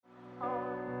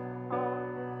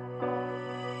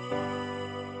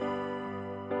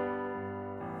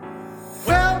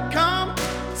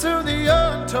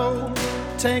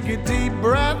take a deep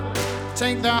breath,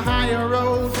 take the higher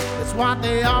road. That's what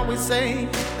they always say,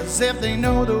 as if they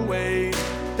know the way.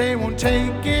 They won't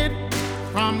take it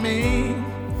from me.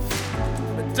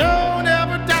 But don't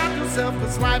ever doubt yourself,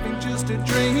 'cause life ain't just a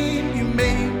dream. You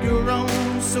make your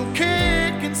own, so kick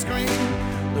and scream.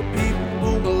 The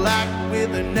people will act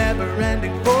with a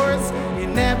never-ending force. You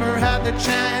never had the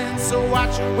chance, so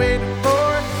what you waiting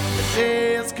for? The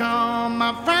day has come,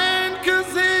 my friend,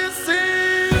 'cause this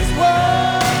is war.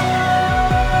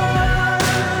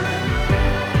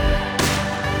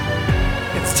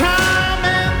 It's time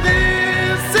and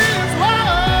this is war.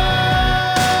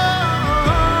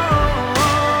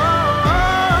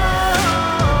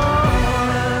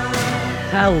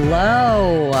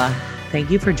 Hello.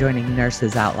 Thank you for joining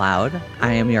Nurses Out Loud.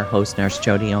 I am your host, Nurse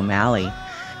Jodi O'Malley.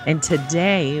 And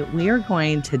today we are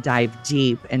going to dive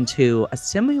deep into a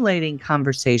stimulating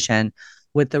conversation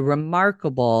with the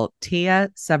remarkable Tia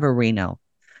Severino.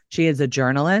 She is a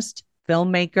journalist,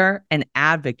 filmmaker, and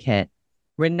advocate,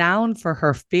 renowned for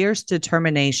her fierce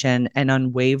determination and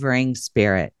unwavering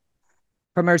spirit.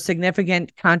 From her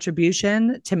significant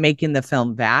contribution to making the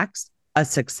film Vaxxed a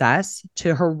success,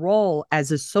 to her role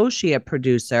as associate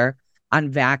producer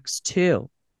on Vaxxed 2.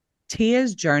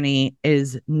 Tia's journey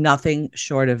is nothing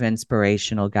short of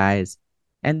inspirational, guys.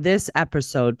 And this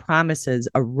episode promises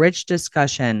a rich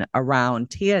discussion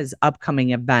around Tia's upcoming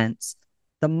events,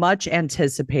 the much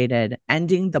anticipated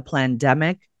Ending the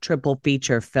Plandemic triple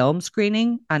feature film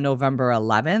screening on November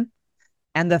 11th,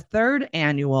 and the third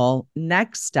annual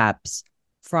Next Steps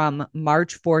from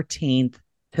March 14th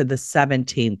to the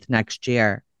 17th next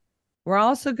year. We're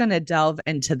also going to delve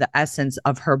into the essence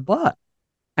of her book,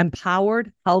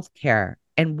 Empowered Healthcare,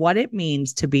 and what it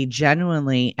means to be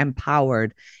genuinely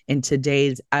empowered in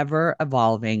today's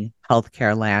ever-evolving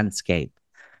healthcare landscape.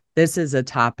 This is a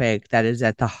topic that is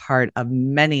at the heart of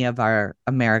many of our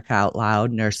America Out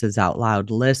Loud, Nurses Out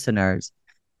Loud listeners.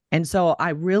 And so I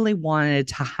really wanted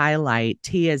to highlight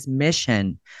Tia's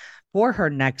mission for her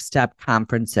Next Step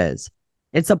conferences.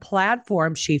 It's a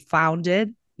platform she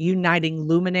founded, uniting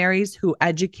luminaries who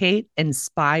educate,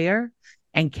 inspire,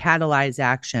 and catalyze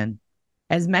action.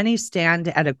 As many stand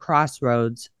at a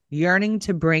crossroads, yearning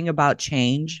to bring about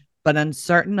change, but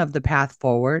uncertain of the path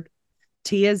forward,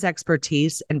 Tia's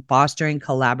expertise in fostering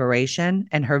collaboration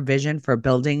and her vision for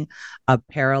building a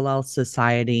parallel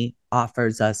society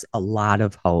offers us a lot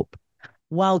of hope.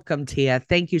 Welcome, Tia.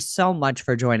 Thank you so much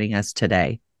for joining us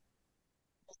today.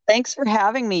 Thanks for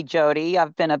having me, Jodi.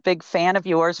 I've been a big fan of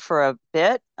yours for a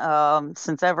bit,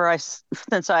 since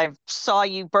I saw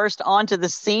you burst onto the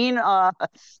scene,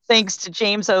 thanks to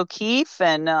James O'Keefe,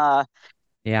 and I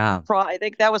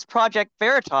think that was Project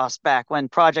Veritas back when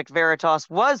Project Veritas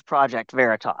was Project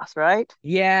Veritas, right?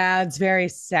 Yeah, it's very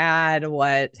sad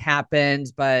what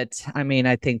happened, but I mean,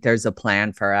 I think there's a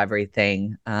plan for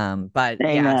everything. But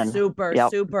Amen. Yeah,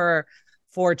 super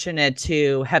fortunate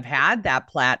to have had that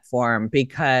platform,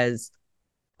 because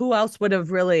who else would have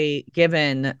really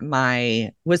given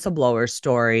my whistleblower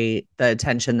story the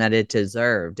attention that it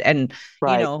deserved? And,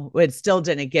 Right. It still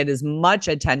didn't get as much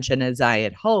attention as I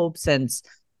had hoped, since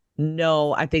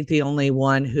I think the only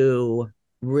one who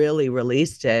really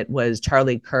released it was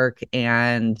Charlie Kirk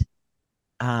and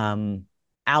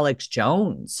Alex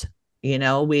Jones.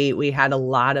 We had a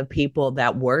lot of people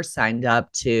that were signed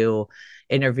up to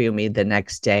interview me the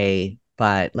next day,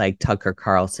 but like Tucker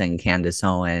Carlson, Candace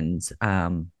Owens,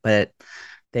 but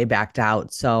they backed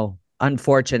out. So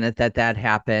unfortunate that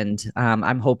happened.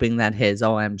 I'm hoping that his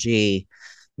OMG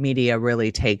media really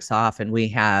takes off and we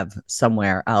have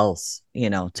somewhere else,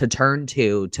 to turn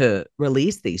to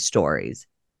release these stories.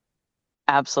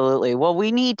 Absolutely. Well,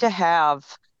 we need to have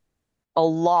a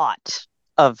lot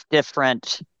of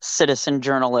different citizen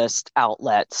journalist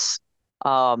outlets.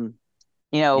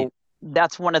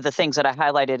 That's one of the things that I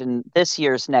highlighted in this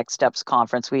year's Next Steps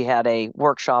conference. We had a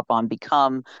workshop on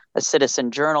Become a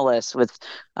Citizen Journalist with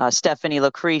Stephanie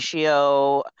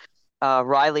Lucretio,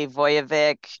 Riley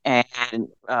Vojevic, and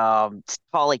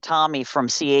Polly Tommy from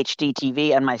CHD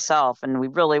TV, and myself. And we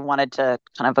really wanted to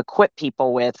kind of equip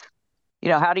people with,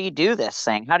 how do you do this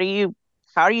thing? How do you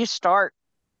start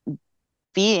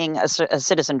being a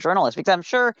citizen journalist? Because I'm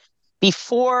sure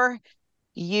before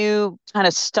you kind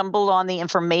of stumbled on the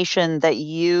information that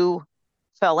you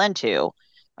fell into,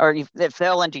 or that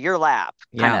fell into your lap,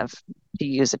 kind of, to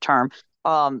use a term.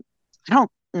 I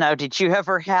don't Now, did you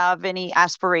ever have any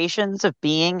aspirations of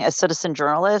being a citizen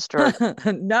journalist or?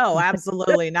 No,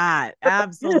 absolutely not.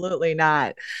 Absolutely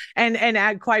not.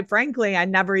 And quite frankly, I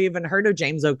never even heard of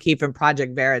James O'Keefe and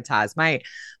Project Veritas.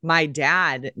 My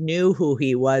dad knew who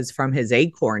he was from his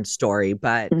Acorn story,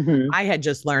 but Mhm. I had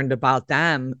just learned about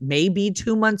them maybe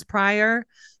 2 months prior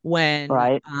when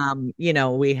Right.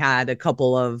 we had a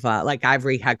couple of like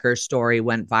Ivory Hecker's story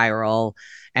went viral,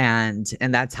 and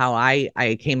that's how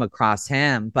I came across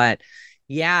him. But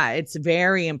yeah, it's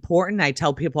very important. I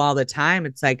tell people all the time,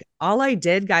 it's like all I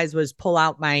did, guys, was pull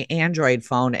out my Android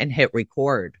phone and hit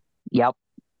record. Yep.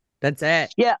 That's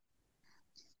it. Yeah.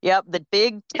 Yep. The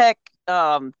big tech,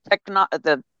 the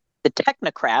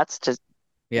technocrats, I guess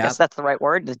Yep. that's the right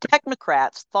word. The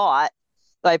technocrats thought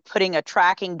by putting a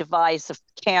tracking device, a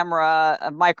camera, a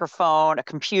microphone, a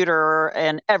computer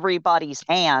in everybody's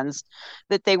hands,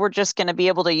 that they were just going to be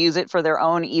able to use it for their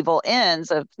own evil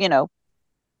ends of,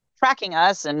 tracking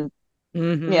us and,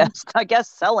 Mm-hmm. yes, I guess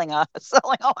selling all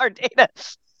our data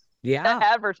to Yeah,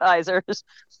 advertisers.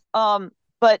 Um,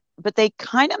 but they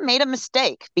kind of made a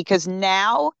mistake because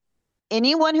now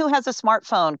anyone who has a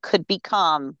smartphone could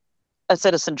become a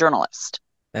citizen journalist.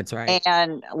 that's right.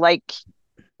 And like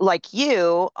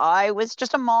you, I was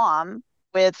just a mom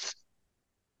with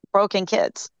broken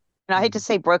kids. And I hate to Mhm.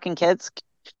 say broken kids,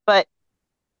 but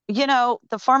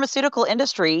the pharmaceutical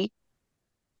industry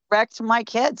wrecked my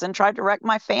kids and tried to wreck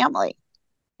my family.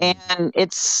 Mhm.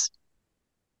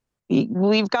 And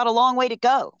we've got a long way to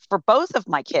go for both of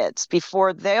my kids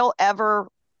before they'll ever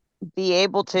be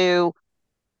able to,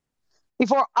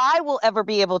 before I will ever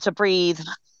be able to breathe,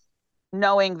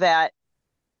 knowing that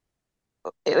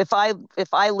if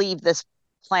I leave this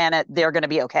planet, they're going to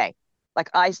be okay. Like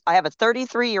I have a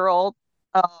 33-year-old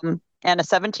and a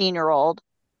 17-year-old.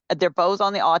 They're both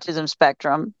on the autism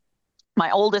spectrum.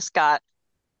 My oldest got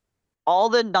all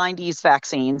the 90s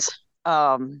vaccines.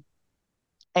 Um,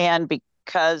 and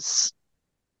because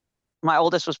my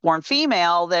oldest was born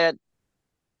female, that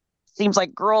seems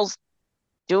like girls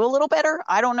do a little better.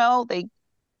 I don't know. They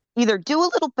either do a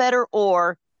little better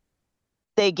or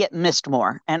they get missed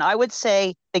more. And I would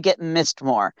say they get missed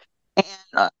more.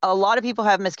 And a lot of people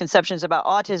have misconceptions about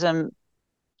autism.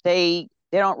 They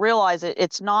don't realize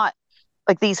it's not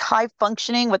like these high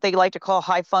functioning, what they like to call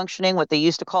high functioning, what they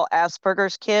used to call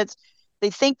Asperger's kids. They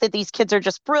think that these kids are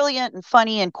just brilliant and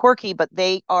funny and quirky, but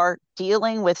they are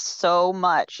dealing with so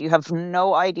much. You have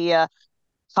no idea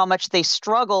how much they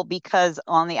struggle because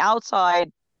on the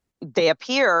outside they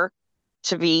appear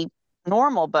to be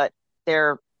normal, but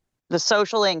they're the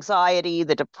social anxiety,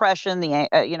 the depression,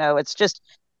 it's just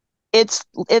it's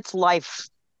it's life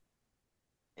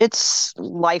it's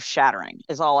life shattering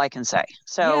is all I can say.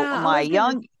 So Yeah, I my was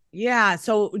gonna. young, Yeah,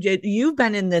 so you've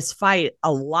been in this fight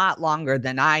a lot longer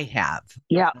than I have.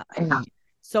 yeah, yeah, Um,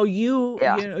 so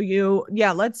yeah.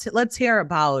 yeah. Let's hear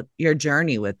about your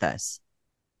journey with this.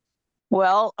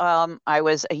 Well, I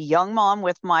was a young mom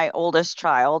with my oldest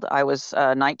child. I was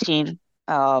 19,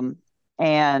 and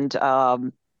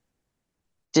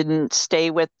didn't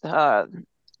stay with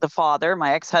the father,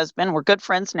 my ex-husband. We're good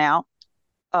friends now.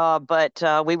 But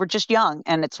we were just young,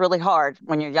 and it's really hard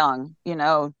when you're young,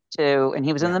 and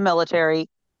he was in Yeah. the military.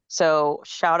 So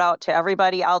shout out to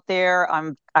everybody out there.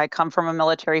 I come from a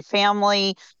military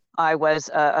family. I was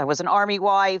an army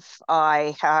wife.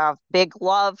 I have big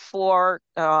love for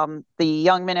the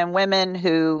young men and women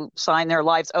who sign their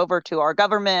lives over to our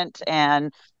government.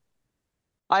 And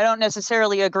I don't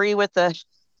necessarily agree with the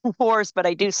wars, but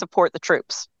I do support the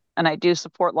troops and I do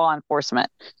support law enforcement.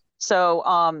 So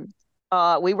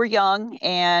we were young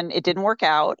and it didn't work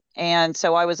out. And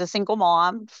so I was a single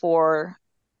mom for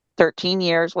 13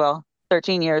 years. Well,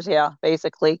 13 years, yeah,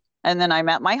 basically. And then I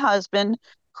met my husband,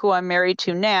 who I'm married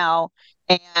to now.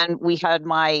 And we had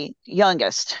my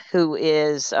youngest, who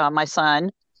is my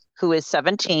son, who is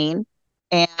 17.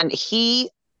 And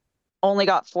he only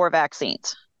got 4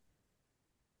 vaccines.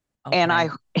 And I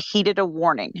Okay. heeded a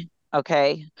warning,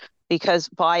 okay? Because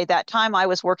by that time I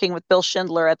was working with Bill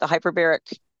Schindler at the Hyperbaric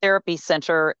Therapy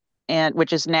Center, and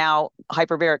which is now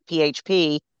Hyperbaric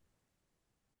PHP.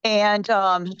 And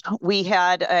we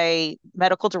had a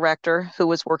medical director who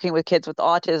was working with kids with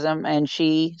autism, and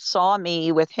she saw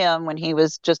me with him when he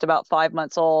was just about 5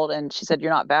 months old. And she said,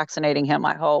 "You're not vaccinating him,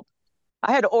 I hope."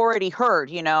 I had already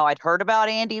heard, I'd heard about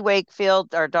Andy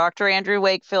Wakefield or Dr. Andrew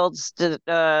Wakefield's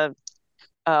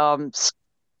um,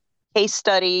 case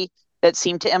study that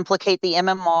seemed to implicate the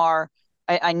MMR.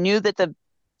 I knew that the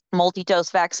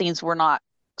multi-dose vaccines were not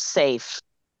safe.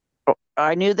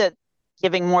 I knew that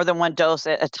giving more than one dose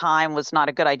at a time was not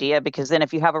a good idea because then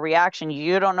if you have a reaction,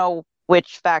 you don't know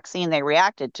which vaccine they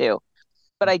reacted to.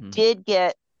 but I did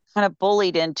get kind of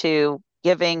bullied into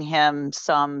giving him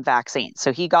some vaccines.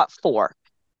 So he got 4,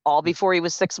 all before he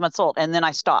was 6 months old. And then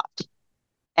I stopped.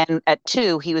 And at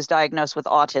 2, he was diagnosed with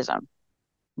autism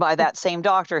by that same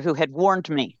doctor who had warned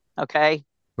me. Okay.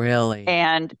 Really?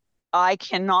 And I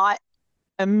cannot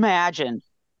imagine.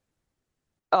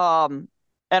 And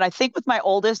I think with my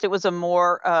oldest, it was a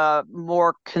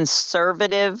more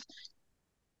conservative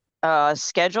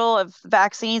schedule of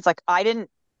vaccines. Like I didn't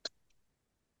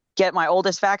get my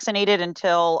oldest vaccinated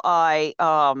until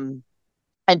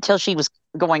she was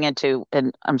going into,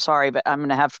 and I'm sorry, but I'm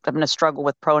gonna struggle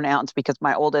with pronouns because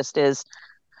my oldest is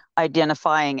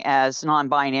identifying as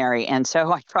non-binary, and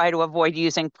so I try to avoid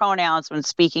using pronouns when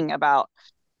speaking about.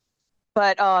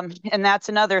 But and that's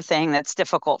another thing that's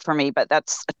difficult for me, but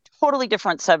that's a totally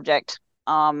different subject.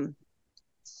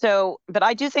 But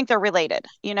I do think they're related.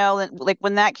 Like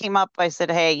when that came up, I said,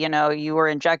 hey, you were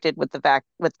injected with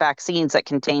with vaccines that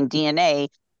contain DNA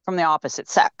from the opposite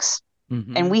sex.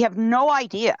 And we have no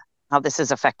idea how this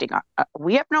is affecting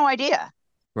we have no idea.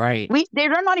 Right.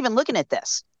 They're not even looking at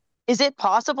this. Is it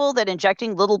possible that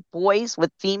injecting little boys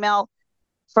with female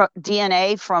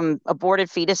DNA from aborted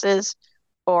fetuses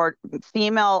or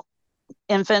female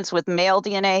infants with male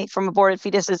DNA from aborted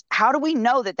fetuses, how do we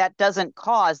know that doesn't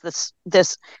cause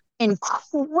this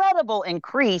incredible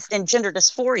increase in gender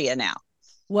dysphoria now?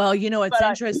 Well, it's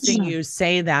interesting you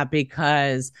say that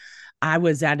because I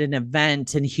was at an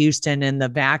event in Houston and the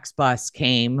Vax bus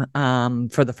came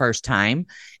for the first time.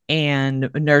 And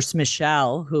Nurse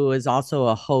Michelle, who is also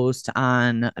a host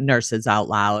on Nurses Out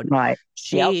Loud, right?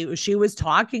 She was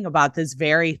talking about this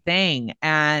very thing,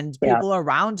 and people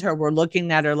around her were looking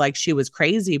at her like she was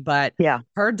crazy. But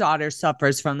her daughter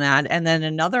suffers from that, and then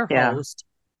another host,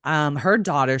 her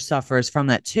daughter suffers from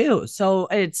that too. So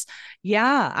it's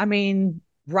I mean,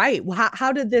 right?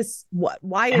 How did this?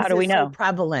 Why is this so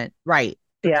prevalent? Right?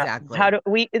 Yeah. Exactly. How do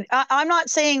we? I'm not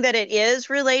saying that it is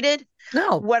related.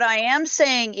 No. What I am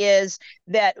saying is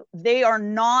that they are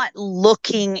not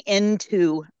looking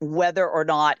into whether or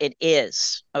not it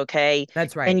is. Okay.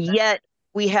 That's right. And yet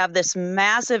we have this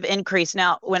massive increase.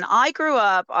 Now, when I grew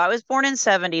up, I was born in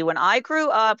 70. When I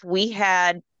grew up, we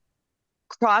had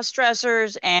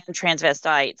cross-dressers and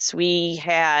transvestites. We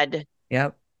had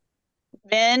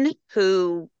men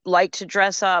who liked to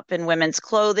dress up in women's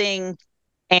clothing.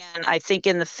 And I think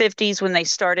in the 50s, when they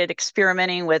started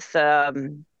experimenting with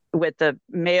the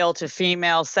male to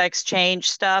female sex change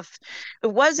stuff,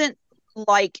 it wasn't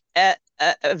like a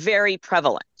very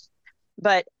prevalent.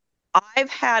 But I've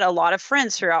had a lot of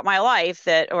friends throughout my life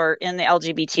that are in the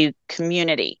LGBT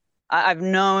community. I've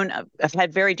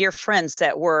had very dear friends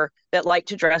that like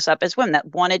to dress up as women,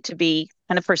 that wanted to be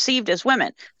kind of perceived as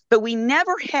women. But we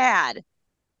never had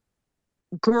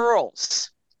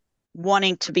girls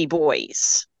wanting to be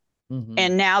boys.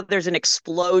 And now there's an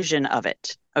explosion of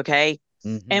it. Okay.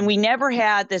 And we never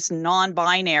had this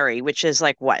non-binary, which is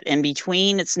like what? In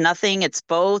between, it's nothing, it's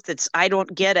both. I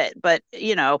don't get it. But,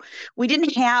 we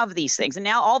didn't have these things. And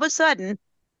now all of a sudden,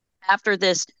 after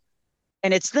this,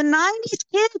 and it's the 90s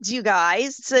kids, you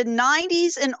guys, it's the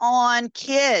 90s and on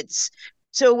kids.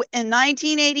 So in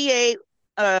 1988,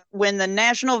 when the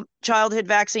National Childhood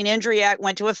Vaccine Injury Act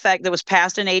went into effect, that was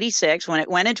passed in 86, when it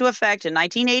went into effect in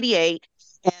 1988,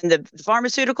 and the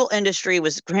pharmaceutical industry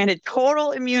was granted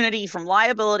total immunity from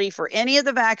liability for any of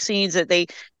the vaccines that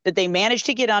they managed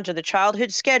to get onto the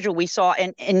childhood schedule, we saw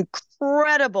an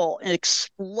incredible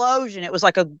explosion. It was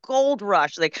like a gold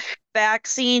rush. Like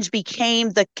vaccines became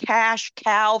the cash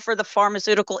cow for the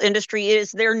pharmaceutical industry. It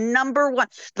is their number one,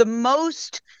 the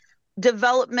most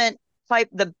developed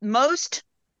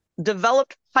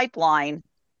pipeline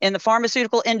in the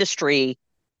pharmaceutical industry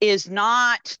is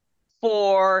not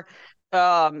for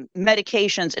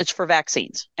medications, it's for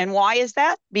vaccines. And why is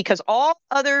that? Because all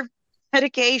other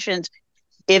medications,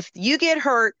 if you get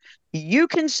hurt, you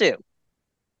can sue.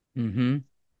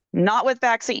 Not with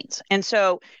vaccines. And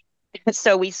so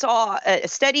we saw a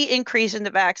steady increase in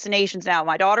the vaccinations. Now,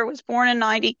 my daughter was born in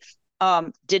 90,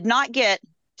 did not get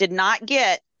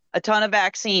a ton of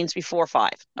vaccines before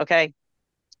 5. Okay.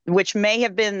 Which may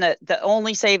have been the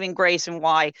only saving grace and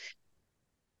why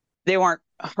they weren't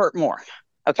hurt more.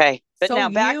 Okay. But so now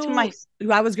back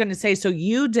to I was going to say, so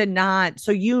you did not,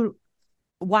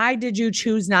 why did you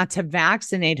choose not to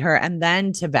vaccinate her and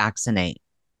then to vaccinate?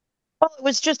 Well,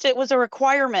 it was a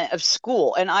requirement of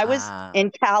school. And I was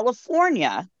in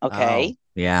California. Okay. Oh,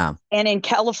 yeah. And in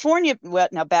California,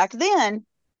 now back then,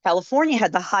 California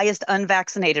had the highest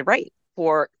unvaccinated rate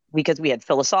because we had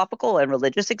philosophical and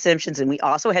religious exemptions. And we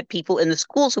also had people in the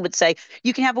schools who would say,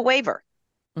 you can have a waiver.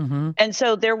 Mm-hmm. And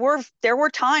so there were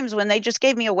times when they just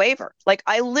gave me a waiver. Like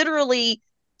I literally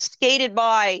skated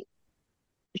by.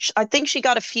 I think she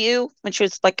got a few when she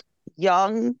was like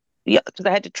young, yeah, because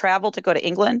I had to travel to go to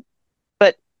England,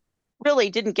 but really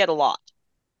didn't get a lot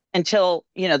until,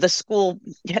 the school,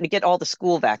 you had to get all the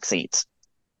school vaccines.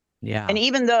 Yeah. And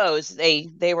even those,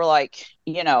 they were like,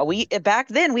 we back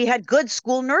then we had good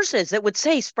school nurses that would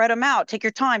say, spread them out, take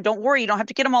your time, don't worry, you don't have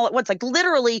to get them all at once. Like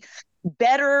literally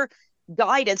better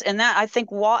guidance. And that I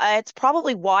think why it's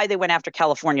probably why they went after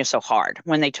California so hard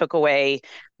when they took away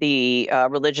the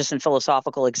religious and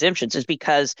philosophical exemptions, is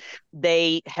because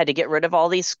they had to get rid of all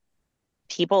these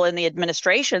people in the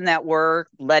administration that were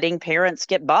letting parents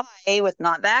get by with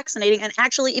not vaccinating and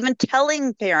actually even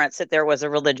telling parents that there was a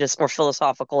religious or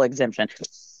philosophical exemption.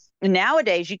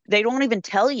 Nowadays, they don't even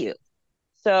tell you.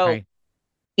 So, Right.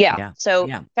 yeah. Yeah. So,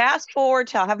 Yeah. fast forward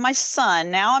to I have my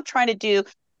son. Now I'm trying to do,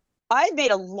 I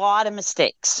made a lot of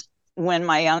mistakes when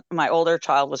my older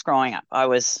child was growing up. I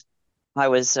was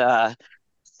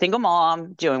single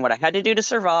mom doing what I had to do to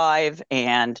survive.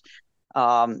 And,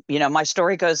 my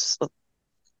story goes,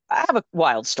 I have a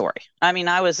wild story. I mean,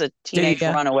 I was a Do teenage you?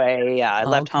 runaway. I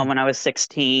left home Okay. when I was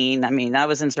 16. I mean, I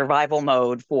was in survival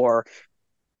mode for,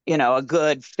 a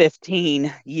good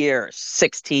 15 years,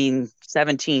 16,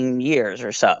 17 years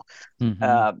or so.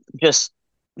 Mm-hmm. Just,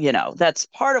 that's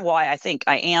part of why I think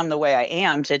I am the way I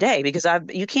am today, because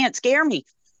you can't scare me.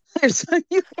 There's, what are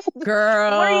you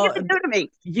Girl, going to do to me?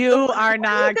 you What are are you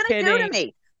not going to do to kidding.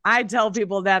 me? I tell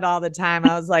people that all the time.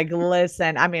 I was like,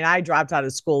 listen, I mean, I dropped out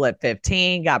of school at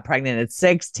 15, got pregnant at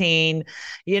 16.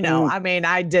 Mm, I mean,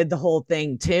 I did the whole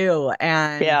thing too.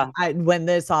 And yeah, when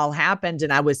this all happened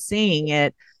and I was seeing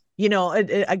it,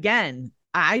 again,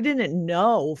 I didn't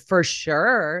know for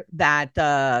sure that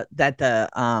the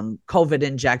COVID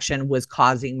injection was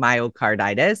causing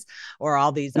myocarditis or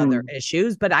all these other mm,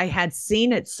 issues, but I had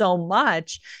seen it so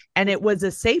much, and it was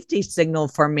a safety signal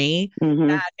for me hmm,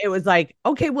 that it was like,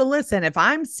 okay, well, listen, if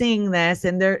I'm seeing this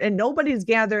and nobody's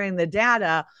gathering the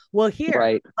data, well, here,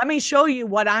 right, let me show you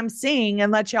what I'm seeing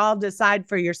and let y'all decide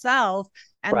for yourself.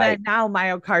 And right, then now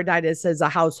myocarditis is a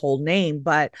household name,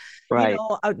 but right.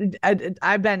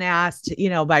 I've been asked,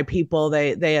 by people,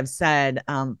 they have said,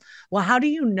 well, how do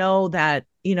you know that,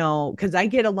 because I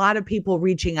get a lot of people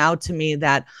reaching out to me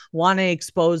that want to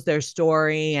expose their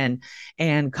story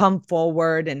and come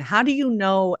forward. And how do you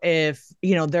know if,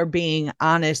 they're being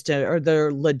honest or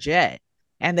they're legit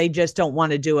and they just don't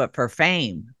want to do it for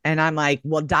fame? And I'm like,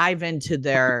 well, dive into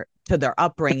their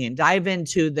upbringing, dive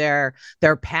into their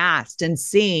past and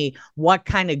see what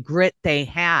kind of grit they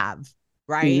have,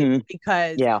 right? Hmm,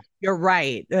 Because yeah. you're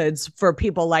right. It's for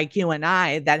people like you and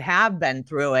I that have been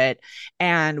through it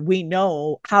and we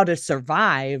know how to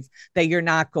survive, that you're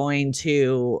not going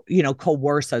to,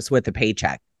 coerce us with a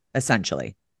paycheck,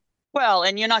 essentially. Well,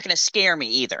 and you're not going to scare me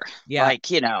either. Yeah. Like,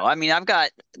 I mean,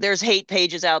 there's hate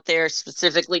pages out there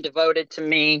specifically devoted to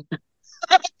me.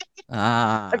 Like,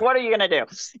 Ah, what are you going to do?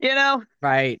 You know,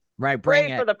 right, right. Bring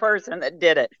Pray for it. the person that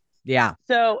did it. Yeah.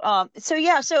 So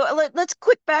yeah, so let's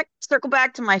circle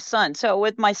back to my son. So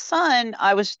with my son,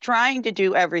 I was trying to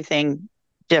do everything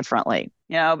differently,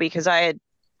 because I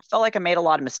felt like I made a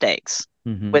lot of mistakes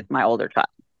Mm-hmm. with my older child.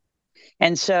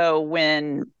 And so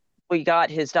when we got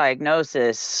his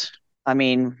diagnosis, I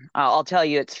mean, I'll tell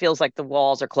you, it feels like the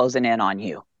walls are closing in on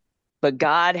you. But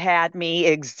God had me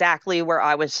exactly where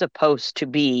I was supposed to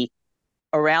be,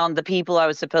 around the people I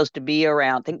was supposed to be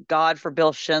around. Thank God for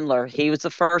Bill Schindler. He was the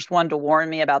first one to warn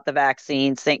me about the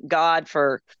vaccines. Thank God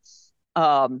for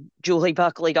Julie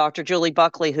Buckley, Dr. Julie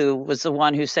Buckley, who was the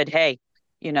one who said, hey,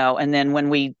 and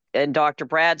then and Dr.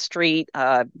 Bradstreet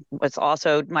was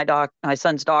also my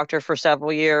son's doctor for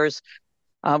several years.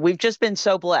 We've just been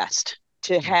so blessed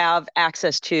to have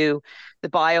access to the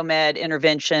biomed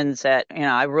interventions that,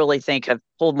 I really think have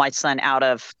pulled my son out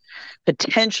of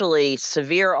potentially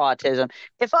severe autism.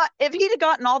 If he'd have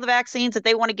gotten all the vaccines that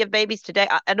they want to give babies today,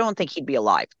 I don't think he'd be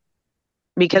alive,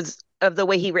 because of the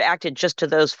way he reacted just to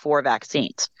those 4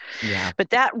 vaccines. Yeah. But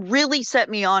that really set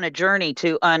me on a journey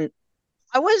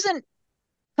I wasn't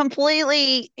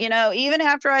completely, even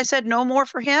after I said no more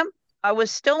for him, I was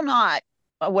still not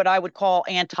what I would call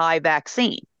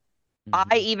anti-vaccine. I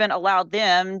Mm-hmm. even allowed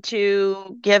them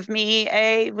to give me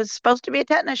was supposed to be a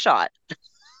tetanus shot.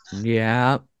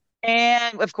 Yeah.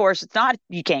 And of course,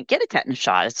 you can't get a tetanus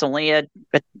shot. It's only a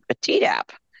Tdap,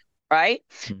 right?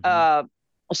 Mm-hmm.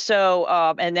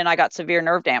 Uh, and then I got severe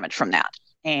nerve damage from that.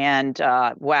 And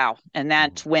wow. And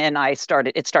that's when it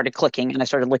started clicking, and I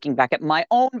started looking back at my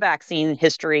own vaccine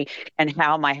history and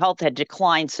how my health had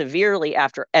declined severely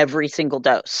after every single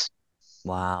dose.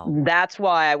 Wow. That's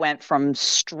why I went from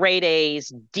straight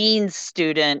A's, dean's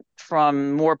student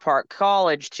from Moore Park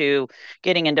College to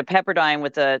getting into Pepperdine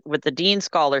with the dean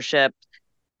scholarship,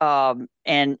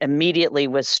 and immediately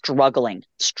was struggling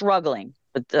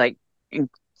with like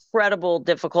incredible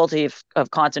difficulty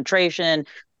of concentration,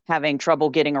 having trouble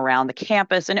getting around the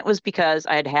campus. And it was because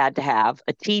I had to have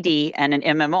a TD and an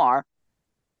MMR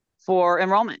for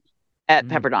enrollment at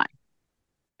Pepperdine.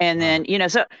 And then,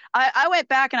 so I went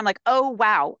back and I'm like, oh,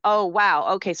 wow. Oh,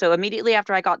 wow. Okay. So immediately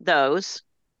after I got those,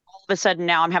 all of a sudden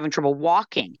now I'm having trouble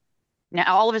walking. Now,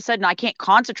 all of a sudden I can't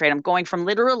concentrate. I'm going from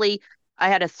literally, I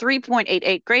had a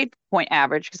 3.88 grade point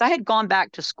average because I had gone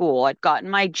back to school. I'd gotten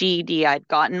my GED. I'd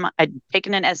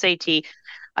taken an SAT.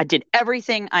 I did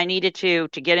everything I needed to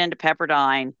get into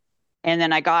Pepperdine. And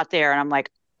then I got there and I'm like,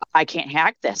 I can't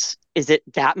hack this. Is it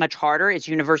that much harder? Is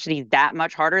university that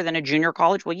much harder than a junior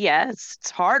college? Well, yes, it's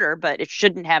harder, but it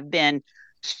shouldn't have been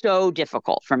so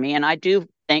difficult for me. And I do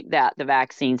think that the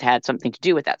vaccines had something to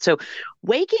do with that. So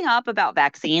waking up about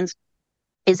vaccines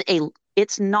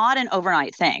it's not an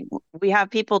overnight thing. We have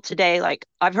people today, like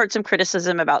I've heard some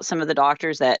criticism about some of the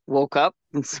doctors that woke up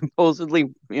and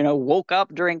supposedly, woke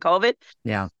up during COVID.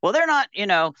 Yeah. Well, they're not,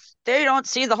 they don't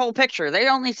see the whole picture. They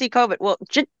only see COVID. Well,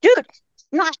 dude, it's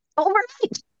not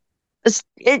overnight.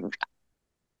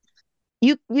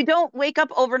 You don't wake up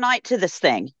overnight to this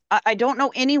thing. I don't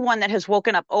know anyone that has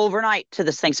woken up overnight to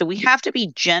this thing. So we have to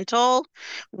be gentle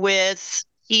with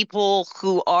people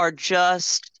who are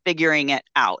just figuring it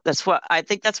out. That's what I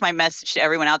think. That's my message to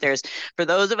everyone out there is for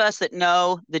those of us that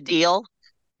know the deal,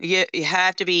 you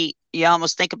have to be, you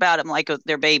almost think about them like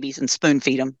they're babies and spoon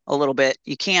feed them a little bit.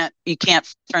 You can't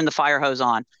turn the fire hose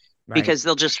on because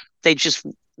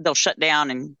they'll shut down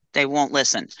and they won't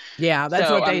listen. Yeah, that's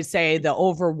what they say. The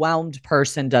overwhelmed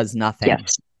person does nothing.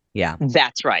 Yes. Yeah.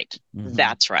 That's right. Mm-hmm.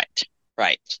 That's right.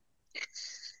 Right.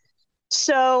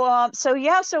 So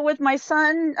with my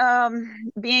son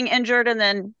being injured and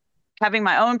then having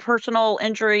my own personal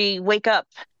injury wake up,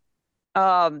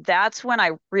 that's when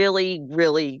I really,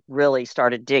 really, really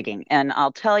started digging. And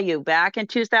I'll tell you, back in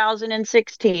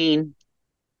 2016,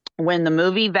 when the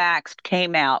movie Vaxxed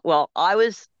came out, well, I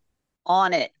was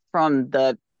on it from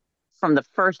the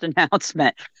first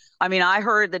announcement. I mean, I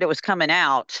heard that it was coming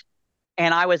out,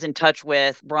 and I was in touch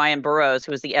with Brian Burrows,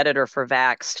 who was the editor for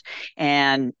Vaxxed,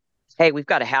 and hey, we've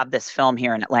got to have this film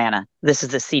here in Atlanta. This is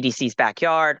the CDC's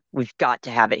backyard. We've got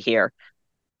to have it here.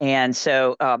 And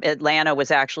so Atlanta was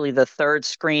actually the third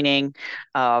screening.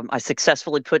 I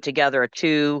successfully put together a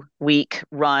 2-week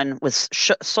run with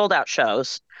sold out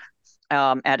shows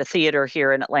at a theater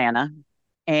here in Atlanta,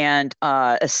 and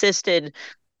assisted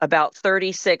about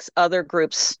 36 other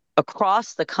groups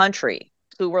across the country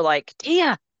who were like,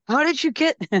 Tia, how did you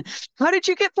get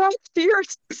back to your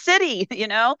city?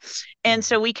 And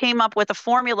so we came up with a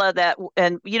formula that,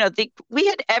 and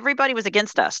everybody was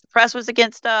against us. The press was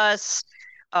against us.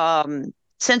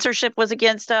 Censorship was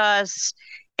against us.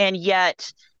 And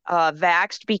yet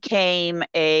Vaxxed became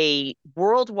a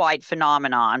worldwide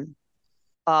phenomenon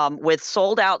with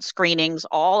sold out screenings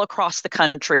all across the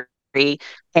country.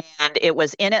 And it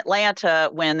was in Atlanta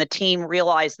when the team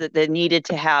realized that they needed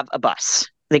to have a bus.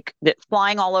 That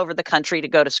flying all over the country to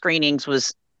go to screenings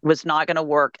was not going to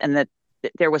work, and that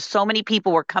there was so many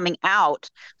people were coming out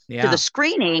to the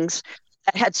screenings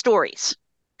that had stories,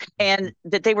 and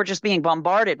that they were just being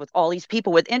bombarded with all these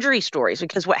people with injury stories.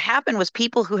 Because what happened was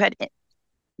people who had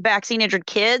vaccine injured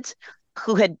kids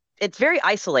it's very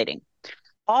isolating.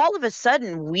 All of a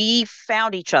sudden, we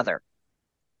found each other.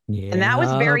 Yeah. And that was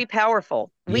very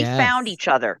powerful. We found each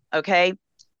other. Okay.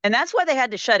 And that's why they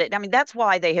had to shut it. I mean, that's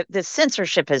why the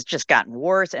censorship has just gotten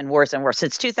worse and worse and worse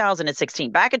since 2016.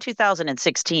 Back in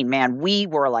 2016, man, we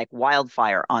were like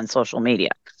wildfire on social media.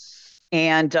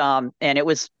 And it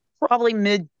was probably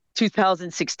mid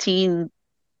 2016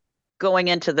 going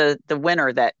into the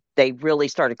winter that they really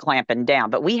started clamping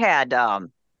down. But we had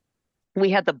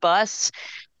the bus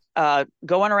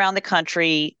going around the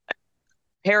country,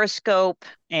 Periscope,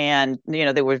 and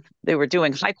they were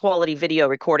doing high quality video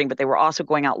recording, but they were also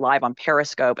going out live on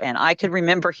Periscope. And I could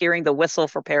remember hearing the whistle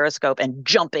for Periscope and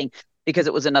jumping because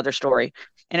it was another story.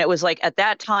 And it was like at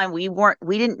that time we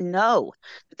didn't know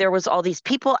that there was all these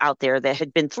people out there that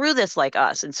had been through this like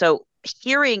us. And so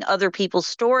hearing other people's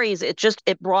stories, it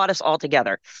brought us all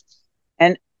together.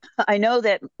 And I know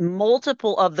that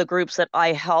multiple of the groups that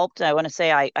I helped, I want to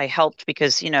say I helped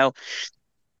because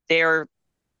their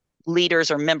leaders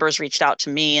or members reached out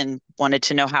to me and wanted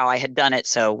to know how I had done it.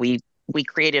 So we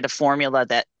created a formula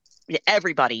that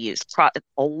everybody used.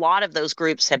 A lot of those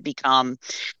groups have become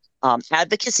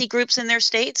advocacy groups in their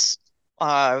states.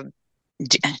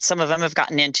 some of them have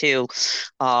gotten into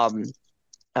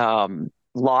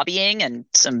lobbying and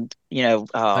some,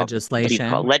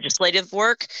 legislation, legislative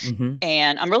work. Mm-hmm.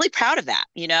 And I'm really proud of that,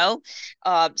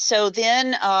 So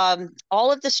then all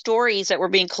of the stories that were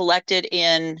being collected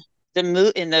in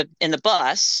the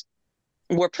bus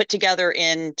were put together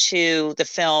into the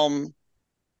film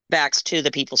Vaxxed to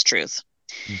the People's Truth.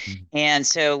 Mm-hmm. And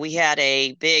so we had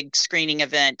a big screening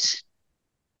event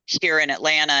here in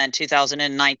Atlanta in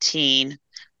 2019.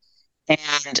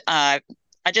 And I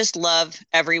just love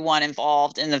everyone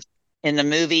involved in the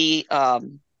movie. I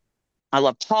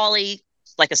love Polly,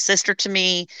 like a sister to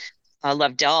me. I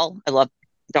love Dell. I love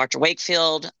Dr.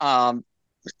 Wakefield. All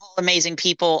amazing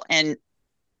people. And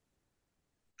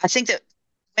I think that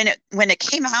when it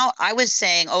came out, I was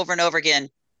saying over and over again,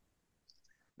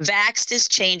 Vaxxed is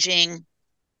changing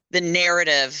the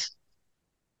narrative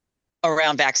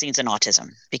around vaccines and autism,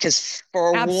 because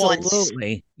for once,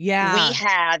 we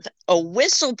had a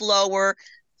whistleblower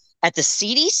at the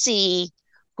CDC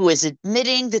who is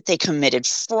admitting that they committed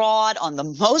fraud on the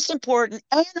most important,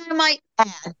 and I might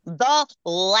add, the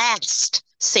last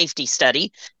safety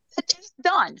study that is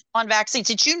done on vaccines.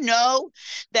 Did you know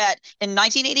that in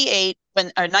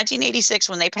 1986,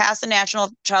 when they passed the National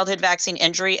Childhood Vaccine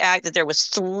Injury Act, that there was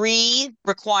 3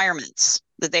 requirements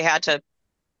that they had to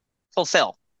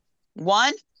fulfill?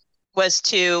 One was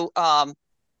to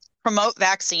promote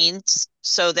vaccines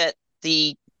so that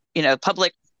the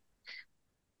public,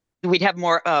 we'd have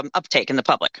more uptake in the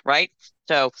public, right?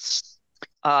 So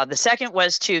the second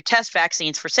was to test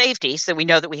vaccines for safety, so we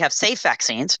know that we have safe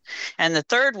vaccines. And the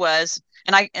third was,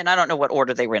 and I don't know what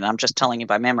order they were in, I'm just telling you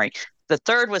by memory. The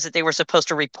third was that they were supposed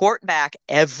to report back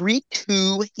every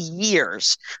 2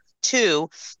 years to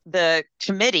the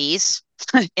committees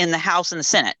in the House and the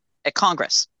Senate at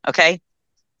Congress. Okay.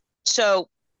 So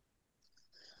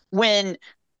when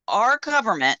our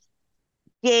government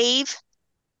gave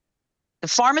the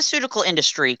pharmaceutical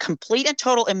industry complete and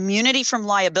total immunity from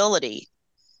liability,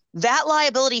 that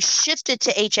liability shifted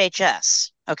to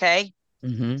HHS. Okay.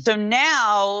 Mm-hmm. So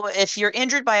now if you're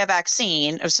injured by a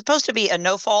vaccine, it was supposed to be a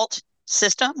no fault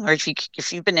system, or if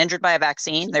you've been injured by a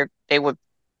vaccine, they would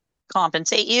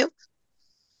compensate you.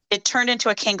 It turned into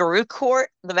a kangaroo court.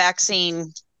 The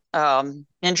vaccine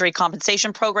injury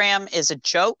compensation program is a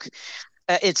joke.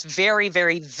 It's very,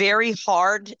 very, very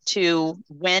hard to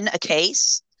win a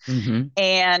case. Mm-hmm.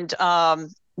 And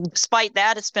despite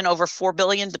that, it's been over $4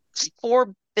 billion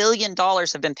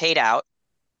have been paid out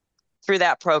through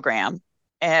that program.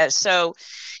 So,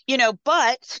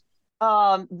 but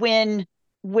when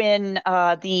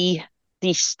the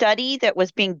study that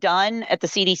was being done at the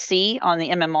CDC on the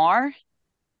MMR,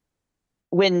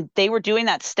 when they were doing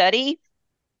that study,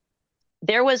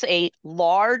 there was a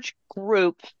large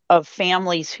group of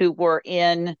families who were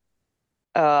in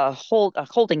a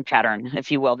holding pattern,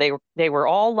 if you will. They were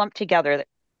all lumped together.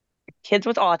 Kids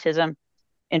with autism,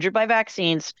 injured by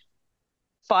vaccines,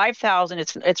 5,000.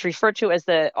 It's referred to as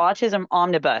the autism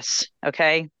omnibus.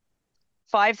 Okay,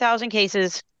 5,000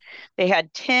 cases. They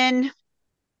had 10.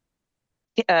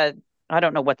 I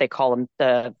don't know what they call them.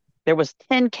 There was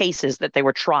 10 cases that they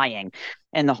were trying,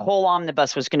 and the whole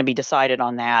omnibus was going to be decided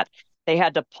on that. They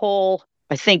had to pull,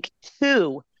 I think,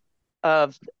 2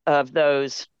 of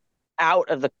those out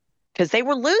of because they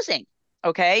were losing.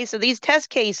 Okay, so these test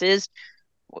cases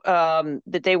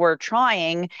that they were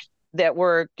trying, that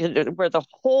were where the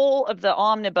whole of the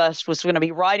omnibus was going to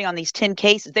be riding on these 10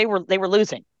 cases, they were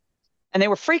losing, and they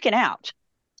were freaking out.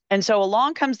 And so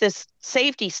along comes this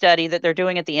safety study that they're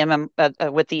doing at the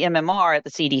with the MMR at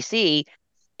the CDC,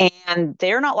 and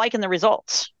they're not liking the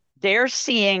results. They're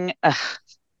seeing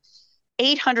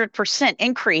 800%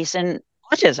 increase in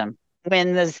autism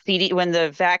when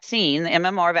the vaccine, the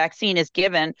MMR vaccine, is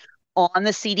given on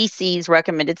the CDC's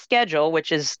recommended schedule,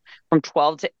 which is from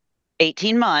 12 to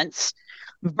 18 months,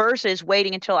 versus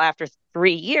waiting until after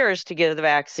 3 years to give the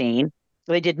vaccine.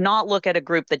 They did not look at a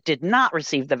group that did not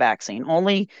receive the vaccine,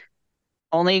 only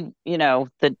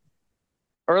the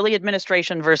early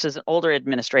administration versus older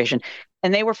administration.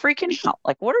 And they were freaking out.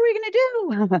 Like, what are we going to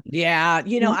do? Yeah.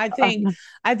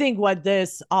 I think what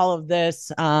all of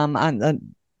this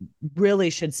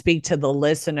really should speak to the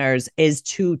listeners is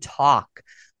to talk.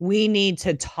 We need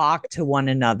to talk to one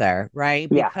another, right?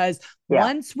 Yeah. Because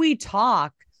once we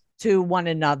talk to one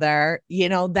another,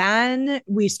 then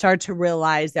we start to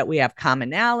realize that we have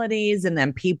commonalities, and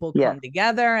then people come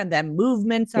together, and then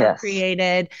movements are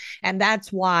created. And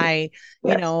that's why,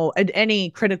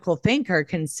 any critical thinker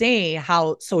can see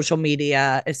how social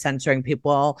media is censoring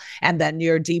people, and then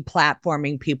you're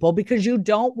deplatforming people because you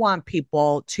don't want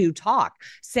people to talk.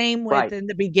 Same with in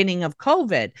the beginning of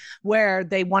COVID, where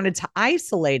they wanted to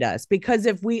isolate us, because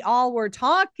if we all were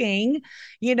talking,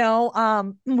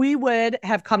 we would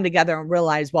have come together and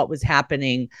realized what was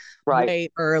happening way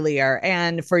earlier.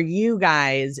 And for you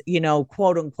guys,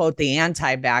 quote unquote, the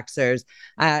anti-vaxxers,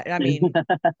 I mean,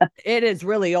 it has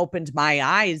really opened my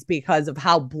eyes because of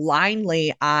how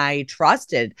blindly I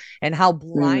trusted, and how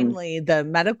blindly the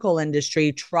medical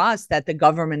industry trusts that the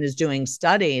government is doing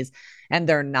studies, and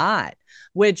they're not.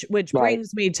 Which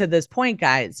brings me to this point,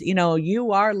 guys.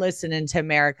 You are listening to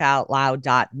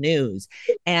AmericaOutloud.news,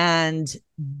 and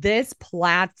this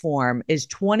platform is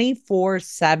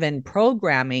 24/7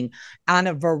 programming on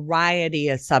a variety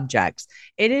of subjects.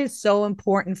 It is so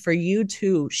important for you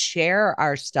to share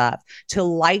our stuff, to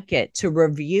like it, to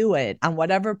review it on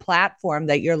whatever platform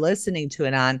that you're listening to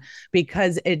it on,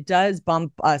 because it does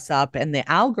bump us up in the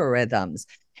algorithms.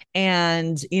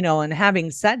 And, and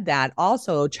having said that,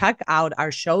 also check out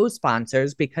our show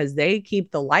sponsors, because they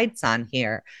keep the lights on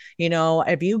here.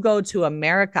 If you go to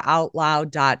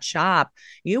AmericaOutloud.shop,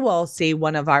 you will see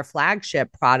one of our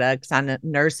flagship products on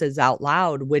Nurses Out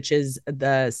Loud, which is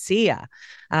the Sia.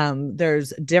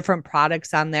 There's different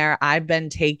products on there. I've been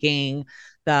taking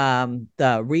the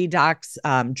Redox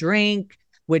drink,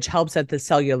 which helps at the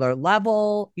cellular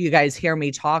level. You guys hear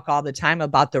me talk all the time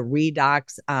about the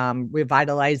Redox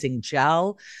revitalizing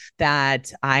gel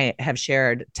that I have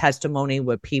shared testimony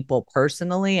with people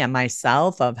personally and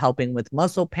myself of helping with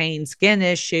muscle pain, skin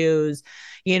issues.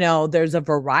 There's a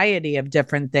variety of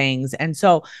different things. And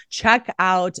so check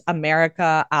out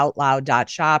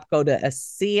AmericaOutloud.shop. Go to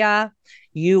ASEA.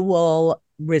 You will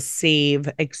receive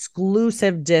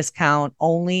exclusive discount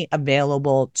only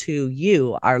available to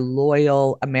you, our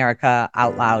loyal America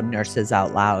Out Loud, Nurses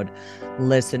Out Loud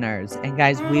listeners. And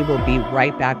guys, we will be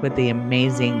right back with the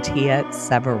amazing Tia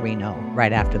Severino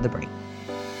right after the break.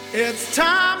 It's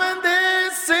time, and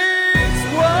this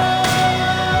is what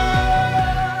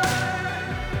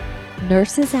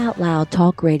Nurses Out Loud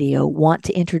Talk Radio want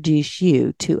to introduce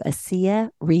you to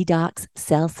ASEA Redox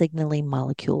Cell Signaling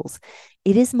Molecules.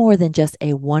 It is more than just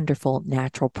a wonderful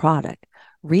natural product.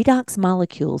 Redox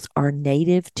molecules are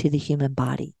native to the human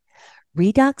body.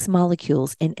 Redox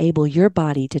molecules enable your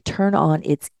body to turn on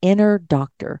its inner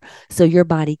doctor so your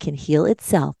body can heal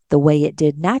itself the way it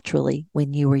did naturally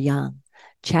when you were young.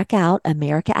 Check out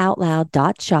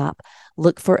AmericaOutloud.shop.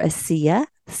 Look for ASEA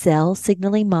Cell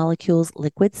Signaling Molecules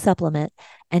Liquid Supplement,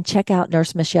 and check out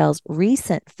Nurse Michelle's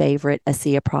recent favorite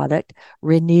ASEA product,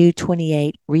 Renew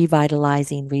 28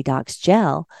 Revitalizing Redox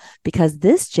Gel, because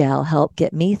this gel helped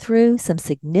get me through some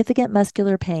significant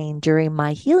muscular pain during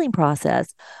my healing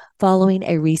process following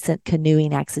a recent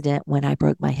canoeing accident when I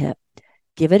broke my hip.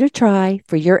 Give it a try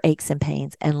for your aches and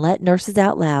pains, and let Nurses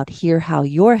Out Loud hear how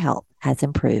your health has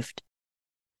improved.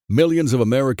 Millions of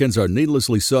Americans are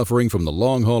needlessly suffering from the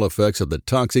long-haul effects of the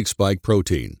toxic spike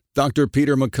protein. Dr.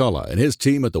 Peter McCullough and his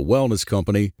team at the Wellness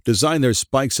Company designed their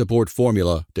spike support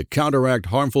formula to counteract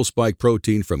harmful spike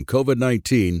protein from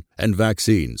COVID-19 and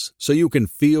vaccines, so you can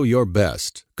feel your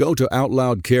best. Go to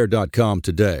OutLoudCare.com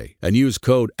today and use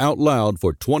code OUTLOUD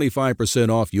for 25%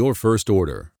 off your first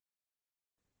order.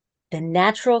 The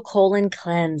Natural Colon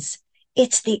Cleanse.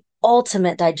 It's the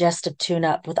ultimate digestive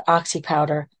tune-up with Oxy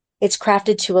Powder. It's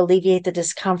crafted to alleviate the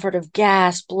discomfort of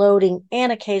gas, bloating,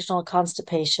 and occasional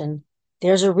constipation.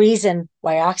 There's a reason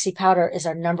why Oxy Powder is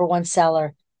our #1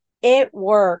 seller. It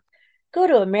worked. Go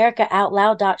to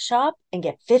AmericaOutloud.shop and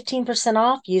get 15%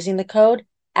 off using the code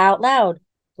OUTLOUD.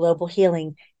 Global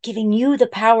Healing, giving you the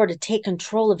power to take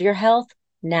control of your health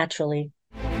naturally.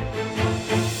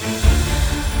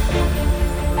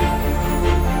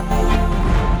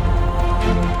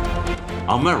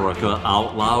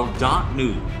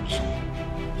 AmericaOutloud.news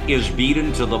is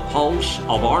beaten to the pulse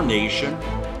of our nation.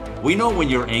 We know when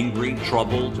you're angry,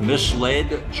 troubled,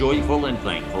 misled, joyful, and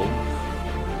thankful.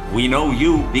 We know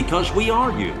you because we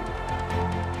are you.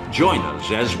 Join us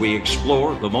as we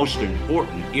explore the most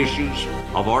important issues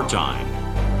of our time.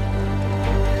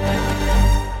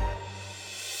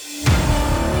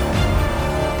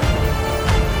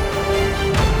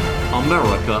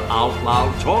 America Out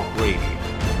Loud Talk Radio.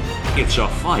 It's a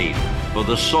fight for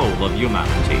the soul of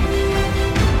humanity.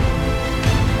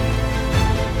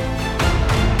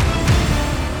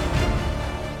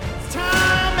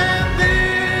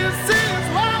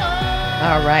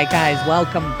 All All right, guys,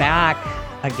 welcome back.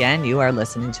 Again, you are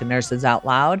listening to Nurses Out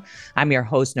Loud. I'm your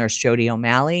host, Nurse Jodi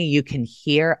O'Malley. You can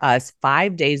hear us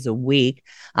 5 days a week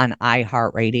on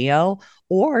iHeartRadio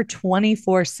or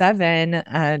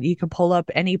 24/7. You can pull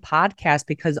up any podcast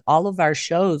because all of our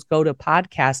shows go to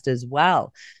podcast as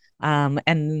well.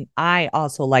 And I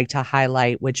also like to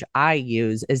highlight, which I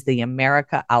use, is the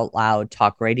America Out Loud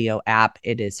Talk Radio app.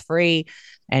 It is free,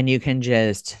 and you can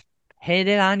just hit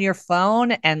it on your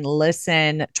phone and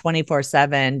listen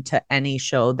 24/7 to any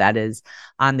show that is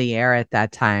on the air at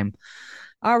that time.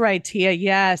 All right, Tia.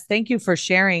 Yes. Thank you for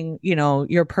sharing,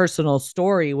 your personal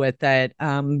story with it.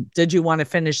 Did you want to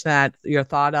finish your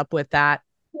thought up with that?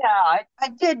 Yeah, I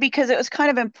did, because it was kind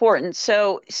of important.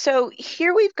 So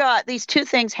here we've got these two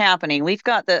things happening. We've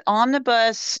got the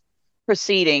omnibus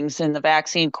proceedings in the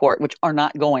vaccine court, which are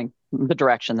not going the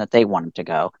direction that they wanted to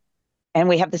go. And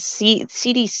we have the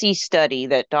CDC study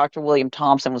that Dr. William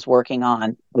Thompson was working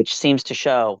on, which seems to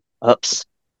show,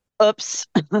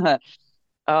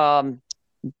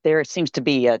 there seems to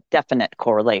be a definite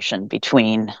correlation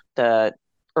between the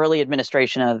early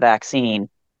administration of the vaccine,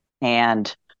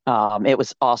 and it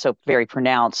was also very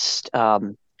pronounced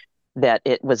that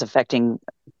it was affecting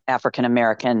African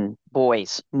American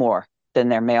boys more than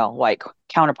their male white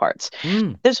counterparts.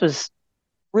 This was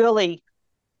really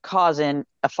causing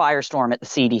a firestorm at the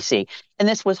CDC. And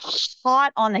this was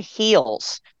hot on the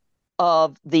heels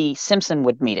of the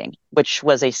Simpsonwood meeting, which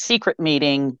was a secret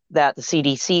meeting that the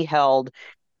CDC held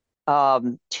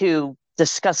to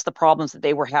discuss the problems that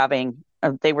they were having,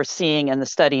 they were seeing in the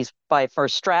studies by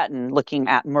First Stratton looking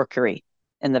at mercury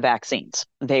in the vaccines.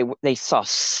 They saw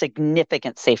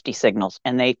significant safety signals,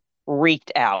 and they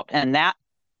freaked out. And that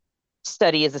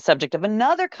study is the subject of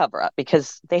another cover-up,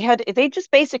 because they just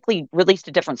basically released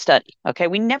a different study. Okay,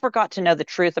 we never got to know the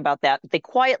truth about that. They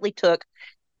quietly took,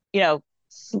 they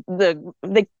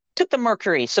took the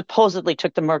mercury, supposedly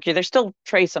took the mercury. There's still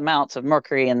trace amounts of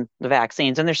mercury in the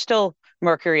vaccines, and there's still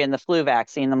mercury in the flu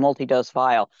vaccine, the multi-dose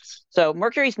vial. So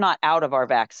mercury's not out of our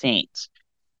vaccines,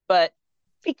 but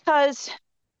because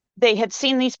they had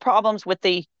seen these problems with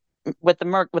the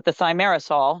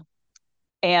thimerosal,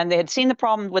 and they had seen the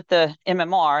problem with the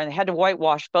MMR, and they had to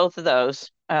whitewash both of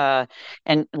those and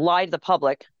lie to the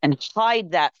public and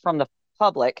hide that from the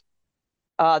public.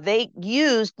 They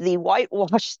used the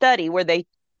whitewash study where they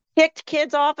kicked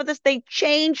kids off of this. They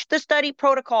changed the study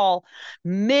protocol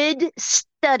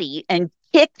mid-study and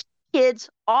kicked kids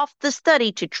off the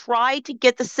study to try to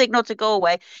get the signal to go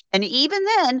away. And even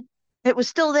then, it was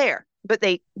still there, but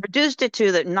they reduced it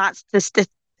to the not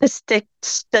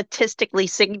statistically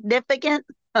significant.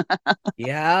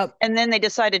 Yeah. And then they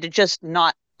decided to just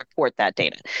not report that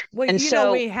data. Well, and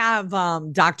we have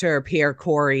Dr. Pierre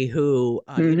Corey, who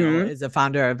is a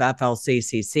founder of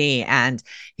FLCCC, and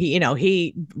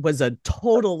he was a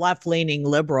total left-leaning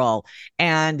liberal,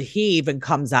 and he even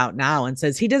comes out now and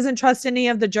says he doesn't trust any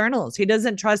of the journals. He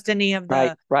doesn't trust any of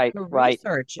the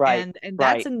research. And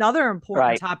that's another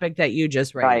important topic that you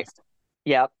just raised. Right.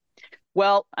 Yeah.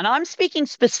 Well, and I'm speaking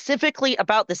specifically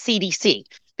about the CDC,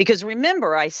 because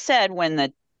remember, I said when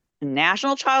the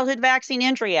National Childhood Vaccine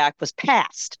Entry Act was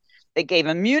passed, that gave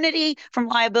immunity from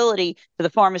liability to the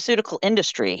pharmaceutical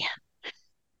industry.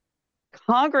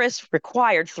 Congress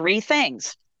required three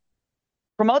things: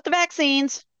 promote the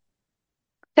vaccines,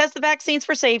 test the vaccines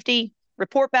for safety,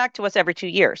 report back to us every 2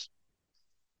 years.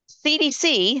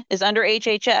 CDC is under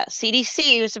HHS.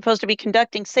 CDC is supposed to be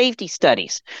conducting safety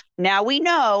studies. Now we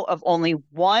know of only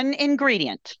one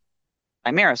ingredient,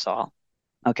 thimerosal.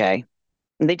 Okay.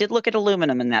 And they did look at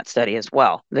aluminum in that study as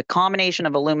well. The combination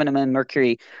of aluminum and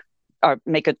mercury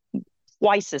make it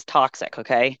twice as toxic.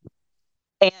 Okay.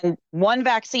 And one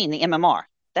vaccine, the MMR.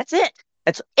 That's it.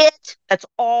 That's it. That's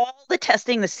all the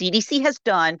testing the CDC has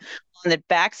done on the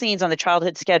vaccines on the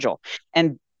childhood schedule.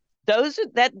 And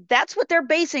that's what they're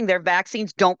basing their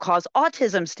vaccines don't cause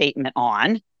autism statement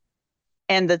on.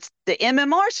 And the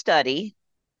MMR study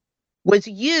was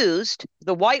used,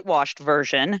 the whitewashed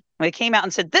version, when it came out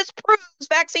and said, this proves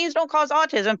vaccines don't cause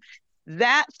autism.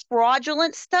 That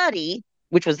fraudulent study,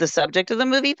 which was the subject of the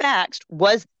movie Vaxxed,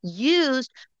 was used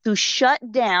to shut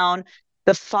down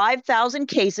the 5,000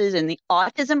 cases in the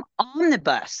autism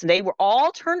omnibus. They were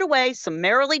all turned away,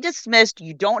 summarily dismissed.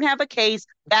 You don't have a case.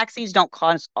 Vaccines don't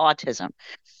cause autism.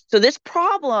 So this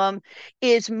problem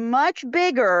is much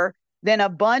bigger than a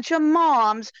bunch of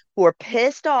moms who are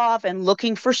pissed off and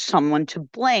looking for someone to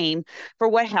blame for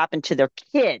what happened to their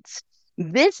kids.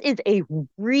 This is a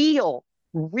real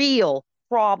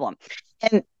problem.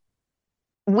 And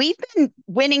we've been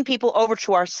winning people over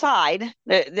to our side.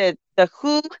 The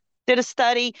WHO did a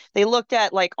study. They looked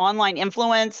at like online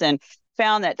influence and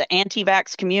found that the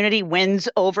anti-vax community wins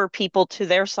over people to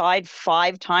their side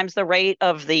 5 times the rate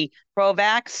of the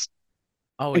pro-vax.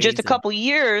 Oh, and just a easy. couple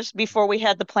years before we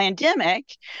had the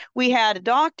pandemic, we had a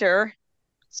doctor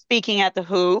speaking at the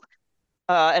WHO,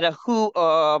 at a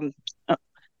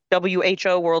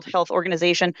WHO, World Health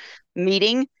Organization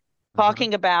meeting,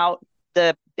 talking about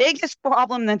the biggest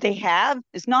problem that they have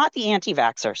is not the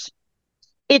anti-vaxxers.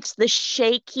 It's the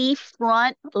shaky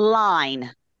front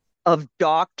line of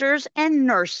doctors and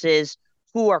nurses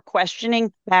who are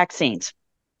questioning vaccines.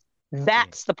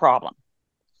 That's the problem.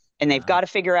 And they've got to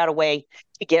figure out a way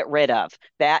to get rid of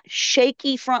that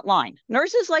shaky front line.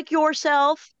 Nurses like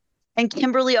yourself and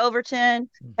Kimberly Overton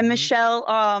and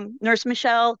Michelle, Nurse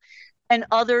Michelle, and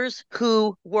others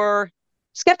who were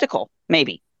skeptical,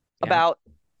 maybe, about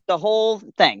the whole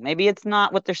thing. Maybe it's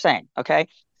not what they're saying, okay?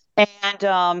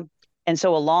 And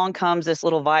so along comes this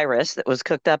little virus that was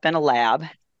cooked up in a lab,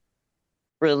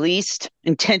 released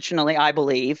intentionally, I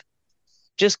believe.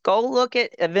 Just go look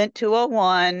at Event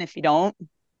 201 if you don't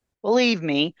believe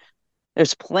me.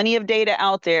 There's plenty of data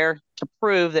out there to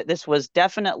prove that this was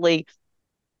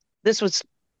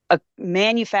a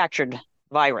manufactured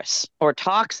virus or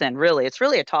toxin, really. It's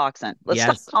really a toxin. Let's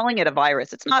stop calling it a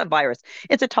virus. It's not a virus.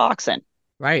 It's a toxin.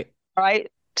 Right.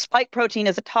 Right? Spike protein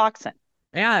is a toxin.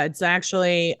 Yeah, it's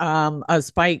actually a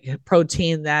spike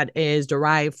protein that is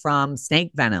derived from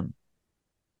snake venom.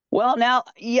 Well, now,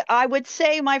 I would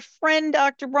say my friend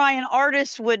Dr. Brian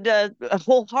Artis would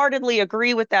wholeheartedly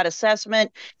agree with that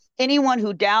assessment. Anyone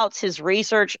who doubts his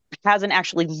research hasn't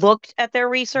actually looked at their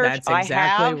research. That's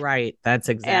exactly right. That's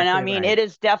exactly right. And I mean, it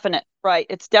is definite, right?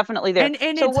 It's definitely there.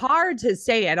 And so it's hard to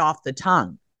say it off the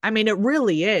tongue. I mean, it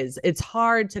really is. It's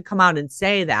hard to come out and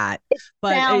say that.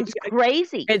 But sounds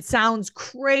crazy. It sounds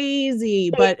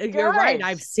crazy, but you're right.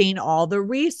 I've seen all the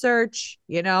research,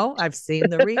 I've seen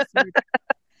the research.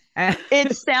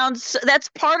 That's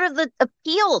part of the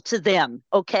appeal to them.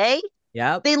 Okay.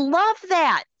 Yeah. They love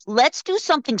that. Let's do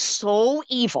something so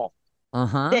evil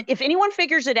that if anyone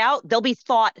figures it out, they'll be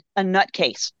thought a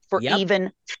nutcase for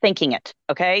even thinking it.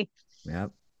 Okay.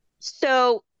 Yep.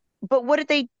 So, but what did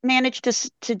they manage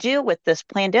to do with this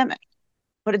pandemic?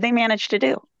 What did they manage to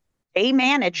do? They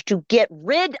managed to get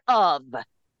rid of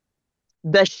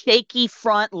the shaky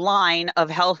front line of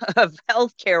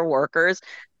healthcare workers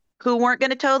who weren't going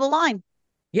to toe the line.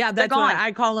 Yeah, that's what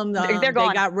I call them. They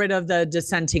got rid of the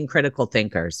dissenting critical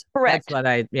thinkers. Correct. That's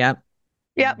what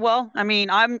Yeah. Well, I mean,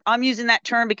 I'm using that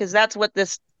term because that's what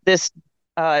this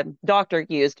doctor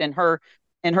used in her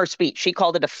speech. She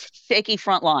called it a shaky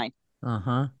front line.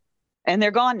 And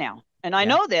they're gone now. And I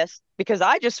know this because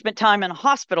I just spent time in a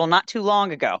hospital not too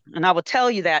long ago. And I will tell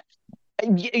you that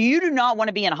you do not want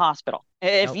to be in a hospital.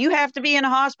 If you have to be in a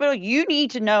hospital, you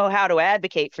need to know how to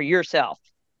advocate for yourself.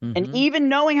 And even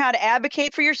knowing how to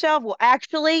advocate for yourself will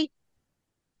actually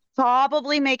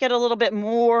probably make it a little bit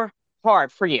more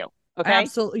hard for you. Okay.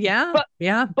 Absolutely. Yeah.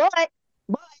 But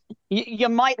you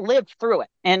might live through it.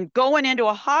 And going into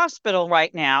a hospital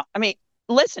right now, I mean,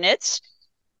 listen, it's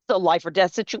a life or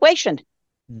death situation.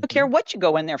 I don't care what you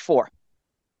go in there for.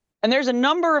 And there's a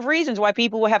number of reasons why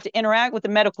people will have to interact with the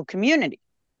medical community.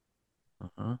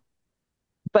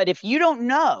 But if you don't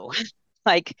know,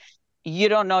 you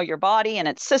don't know your body and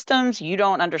its systems, you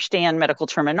don't understand medical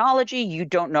terminology, you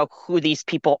don't know who these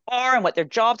people are and what their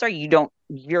jobs are,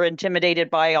 you're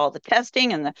intimidated by all the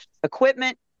testing and the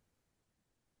equipment,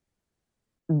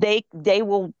 they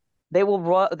will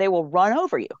run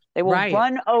over you. They will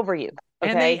run over you.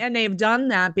 Okay? And they've done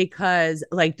that because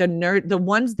the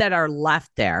ones that are left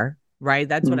there, right?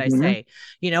 That's what I say,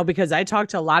 because I talk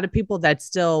to a lot of people that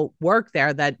still work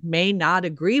there that may not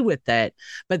agree with it,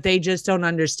 but they just don't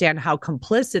understand how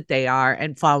complicit they are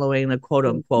in following a quote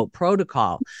unquote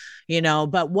protocol,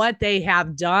 but what they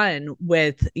have done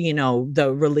with,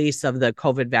 the release of the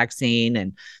COVID vaccine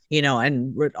and,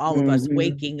 and all of us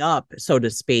waking up, so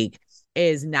to speak,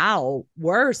 is now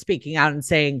we're speaking out and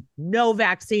saying no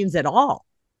vaccines at all.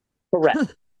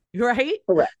 Correct. Right?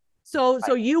 Correct.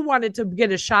 So you wanted to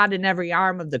get a shot in every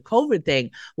arm of the COVID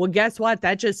thing. Well, guess what?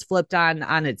 That just flipped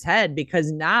on its head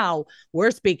because now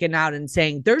we're speaking out and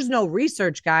saying there's no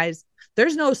research, guys.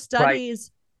 There's no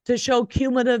studies to show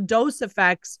cumulative dose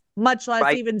effects, much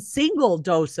less even single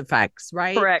dose effects,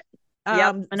 right? Correct.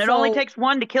 And it only takes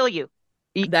one to kill you.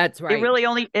 That's right.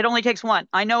 It only takes one.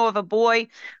 I know of a boy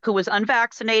who was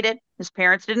unvaccinated. His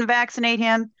parents didn't vaccinate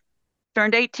him.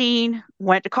 Turned 18,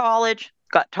 went to college,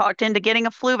 got talked into getting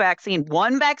a flu vaccine.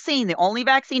 One vaccine, the only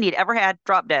vaccine he'd ever had,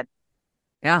 dropped dead.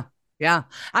 Yeah. Yeah.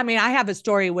 I mean, I have a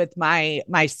story with my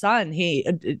son.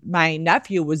 My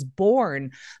nephew was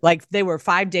born they were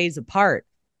 5 days apart.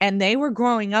 and they were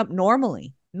growing up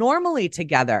normally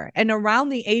together. And around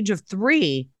the age of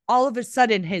 3, all of a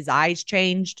sudden his eyes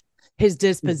changed, his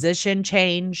disposition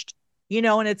changed,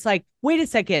 and it's like, wait a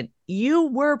second, you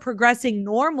were progressing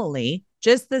normally,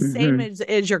 just the same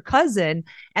as your cousin.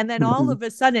 And then all of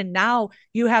a sudden now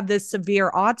you have this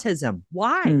severe autism.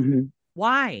 Why?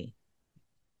 Why?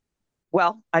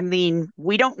 Well, I mean,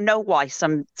 we don't know why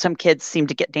some kids seem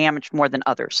to get damaged more than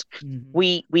others.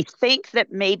 We think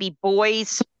that maybe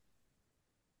boys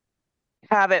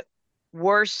have it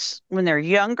worse when they're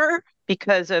younger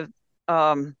because of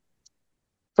for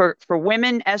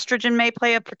women, estrogen may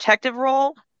play a protective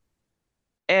role.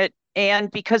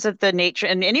 And because of the nature,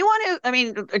 and anyone who, I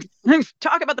mean,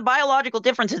 talk about the biological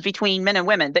differences between men and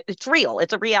women. It's real.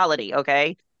 It's a reality.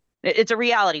 Okay. It's a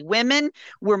reality. Women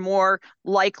were more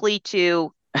likely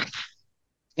to,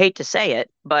 hate to say it,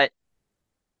 but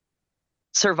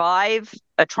survive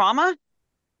a trauma.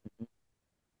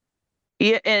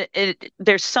 Yeah,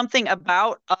 there's something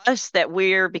about us that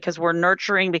because we're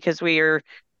nurturing, because we're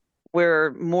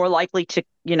more likely to,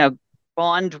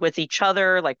 bond with each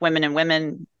other, like women and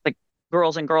women, like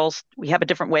girls and girls. We have a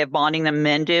different way of bonding than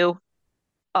men do.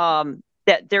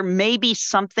 That there may be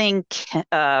something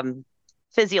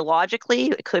physiologically.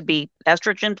 It could be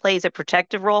estrogen plays a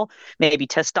protective role. Maybe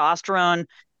testosterone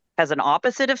has an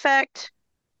opposite effect,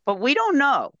 but we don't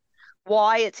know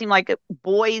why it seemed like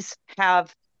boys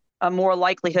have a more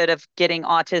likelihood of getting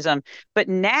autism. But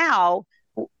now,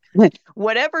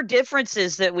 whatever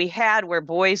differences that we had where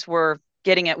boys were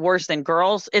getting it worse than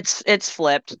girls, it's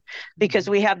flipped because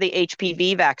we have the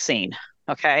HPV vaccine.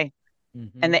 Okay.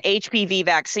 And the HPV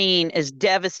vaccine is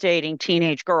devastating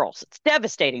teenage girls. It's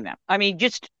devastating them. I mean,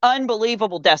 just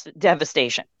unbelievable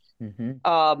devastation.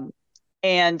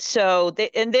 And so,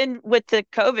 and then with the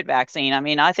COVID vaccine, I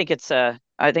mean, I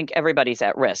think everybody's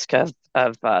at risk of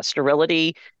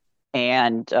sterility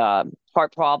and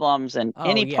heart problems and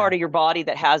any part of your body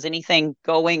that has anything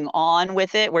going on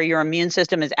with it, where your immune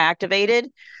system is activated,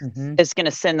 is going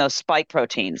to send those spike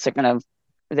proteins.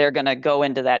 They're going to go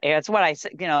into that. That's what I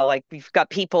said, like we've got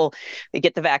people that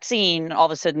get the vaccine, all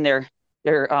of a sudden their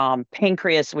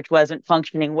pancreas, which wasn't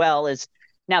functioning well, is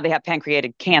now they have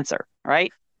pancreatic cancer,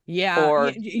 right? Yeah.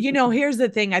 Or, here's the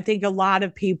thing. I think a lot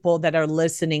of people that are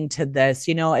listening to this,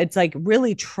 it's like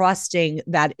really trusting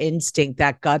that instinct,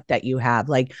 that gut that you have.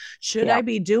 Like, should I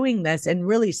be doing this, and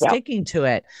really sticking to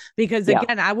it? Because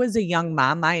again, I was a young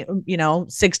mom,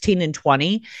 16 and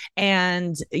 20.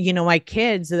 And, my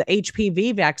kids, the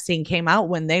HPV vaccine came out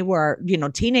when they were,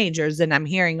 teenagers, and I'm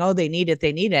hearing, oh, they need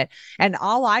it. And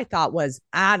all I thought was,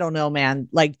 I don't know, man,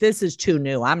 like this is too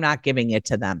new. I'm not giving it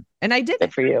to them. And I didn't.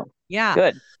 Good for you. Yeah.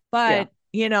 Good. But,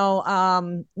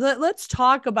 let's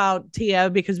talk about, Tia,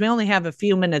 because we only have a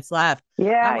few minutes left.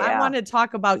 I want to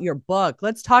talk about your book.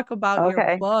 Let's talk about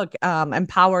your book,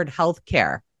 Empowered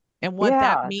Healthcare, and what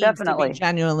that means to be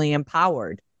genuinely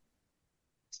empowered.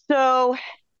 So,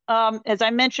 as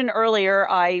I mentioned earlier,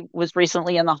 I was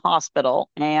recently in the hospital,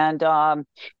 and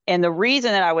the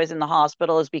reason that I was in the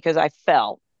hospital is because I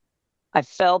fell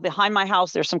behind my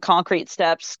house. There's some concrete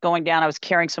steps going down. I was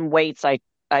carrying some weights.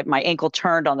 My ankle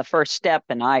turned on the first step,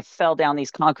 and I fell down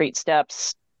these concrete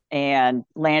steps and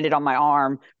landed on my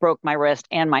arm, broke my wrist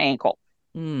and my ankle.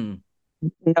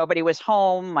 Nobody was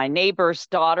home. My neighbor's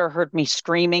daughter heard me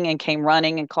screaming and came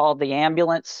running and called the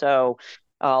ambulance. So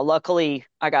luckily,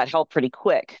 I got help pretty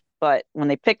quick. But when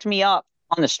they picked me up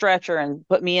on the stretcher and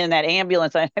put me in that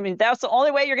ambulance, I mean, that's the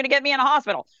only way you're going to get me in a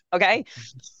hospital. Okay.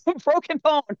 Broken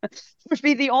bone would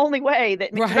be the only way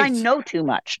because I know too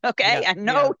much. Okay. I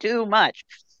know too much.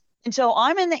 And so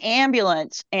I'm in the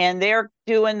ambulance, and they're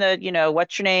doing the,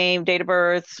 what's your name, date of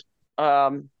birth.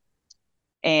 And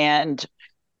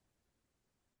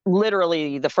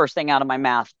literally the first thing out of my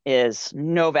mouth is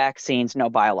no vaccines, no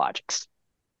biologics.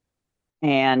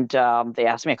 And they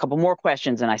asked me a couple more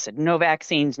questions, and I said, no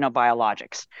vaccines, no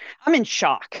biologics. I'm in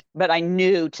shock, but I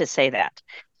knew to say that.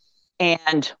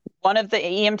 And one of the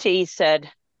EMTs said,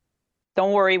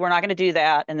 don't worry, we're not going to do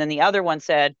that. And then the other one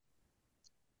said,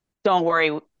 don't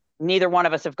worry, neither one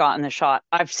of us have gotten the shot.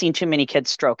 I've seen too many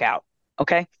kids stroke out.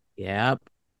 Okay. Yep.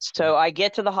 So I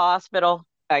get to the hospital.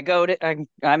 I'm in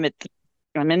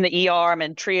the ER. I'm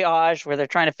in triage where they're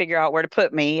trying to figure out where to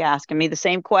put me, asking me the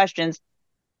same questions.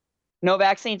 No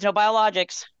vaccines, no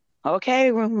biologics.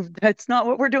 Okay, well, that's not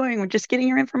what we're doing. We're just getting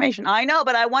your information. I know,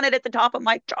 but I want it at the top of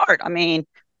my chart. I mean,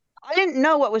 I didn't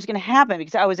know what was going to happen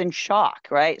because I was in shock,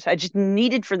 right? So I just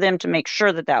needed for them to make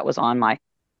sure that was on my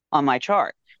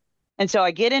chart. And so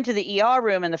I get into the ER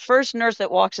room, and the first nurse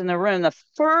that walks in the room, the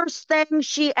first thing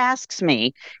she asks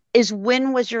me is,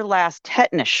 when was your last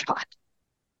tetanus shot?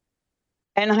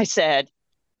 And I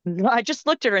just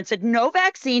looked at her and said, no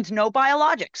vaccines, no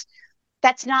biologics.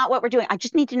 That's not what we're doing. I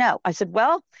just need to know. I said,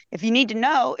 well, if you need to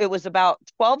know, it was about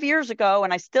 12 years ago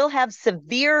and I still have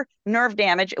severe nerve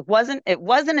damage. It wasn't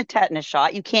a tetanus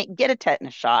shot. You can't get a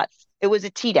tetanus shot. It was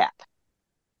a Tdap.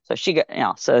 So she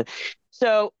got,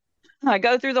 so I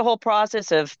go through the whole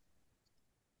process of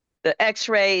the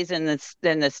x-rays and this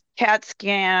CAT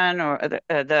scan or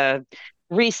the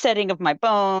resetting of my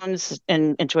bones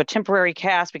into a temporary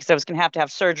cast because I was going to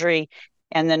have surgery.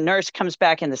 And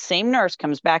the same nurse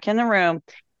comes back in the room,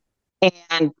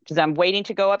 and because I'm waiting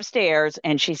to go upstairs,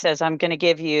 and she says, I'm going to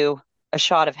give you a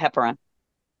shot of heparin.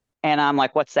 And I'm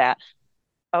like, what's that?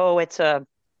 Oh, it's to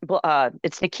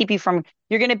keep you from,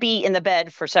 you're going to be in the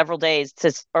bed for several days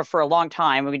or for a long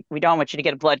time. We don't want you to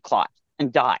get a blood clot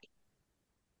and die.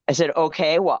 I said,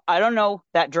 okay, well, I don't know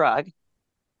that drug.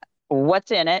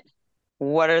 What's in it?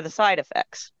 What are the side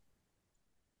effects?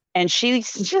 And she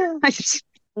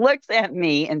looks at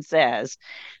me and says,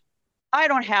 I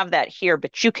don't have that here,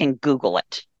 but you can Google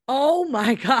it. Oh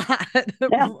my God.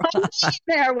 I'm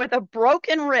there with a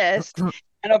broken wrist and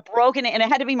and it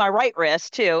had to be my right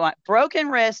wrist too. Broken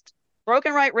wrist,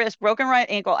 broken right wrist, broken right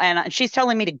ankle. And she's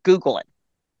telling me to Google it.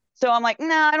 So I'm like,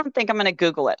 no, I don't think I'm going to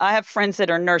Google it. I have friends that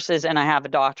are nurses and I have a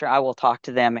doctor. I will talk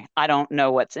to them. I don't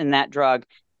know what's in that drug.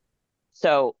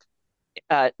 So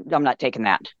I'm not taking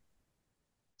that.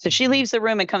 So she leaves the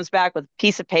room and comes back with a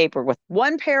piece of paper with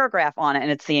one paragraph on it, and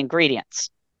it's the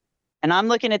ingredients. And I'm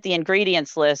looking at the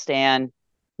ingredients list, and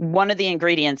one of the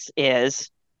ingredients is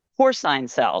porcine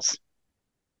cells.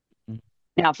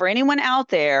 Now, for anyone out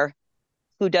there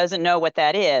who doesn't know what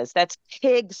that is, that's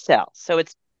pig cells. So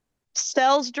it's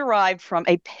cells derived from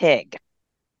a pig.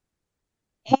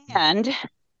 And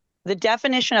the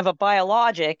definition of a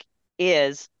biologic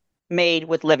is made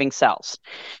with living cells.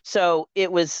 So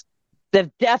it was the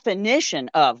definition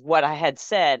of what I had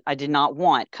said I did not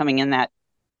want coming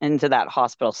into that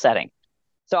hospital setting.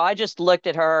 So I just looked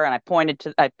at her and I pointed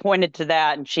to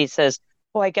that, and she says,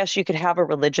 well, I guess you could have a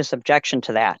religious objection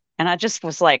to that. And I just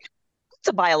was like, it's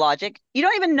a biologic. You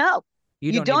don't even know.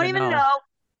 You don't even know.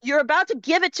 You're about to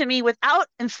give it to me without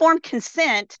informed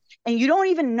consent, and you don't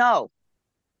even know.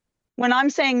 When I'm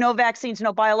saying no vaccines,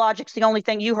 no biologics, the only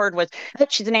thing you heard was,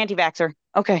 she's an anti-vaxxer.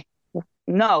 Okay.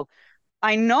 No.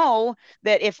 I know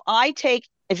that if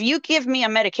you give me a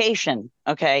medication,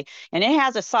 okay, and it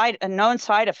has a known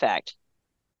side effect,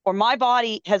 or my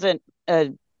body has an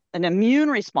immune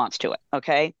response to it,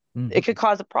 okay, it could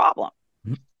cause a problem.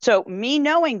 So me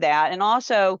knowing that, and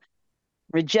also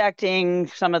rejecting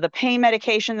some of the pain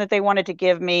medication that they wanted to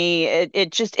give me,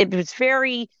 it was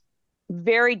very,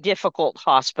 very difficult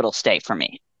hospital stay for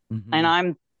me. And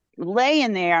I'm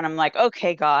laying there and I'm like,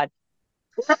 okay, God,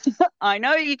 I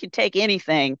know you can take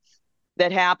anything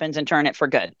that happens and turn it for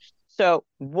good. So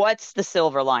what's the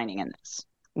silver lining in this?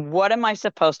 What am I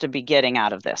supposed to be getting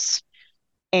out of this?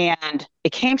 And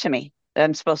it came to me that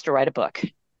I'm supposed to write a book.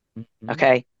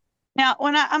 Okay. Now,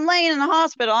 when I'm laying in the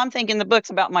hospital, I'm thinking the book's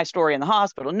about my story in the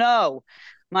hospital. No,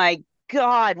 my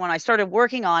God, when I started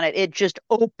working on it, it just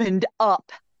opened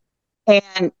up.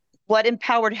 And what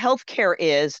Empowered Healthcare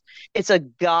is, it's a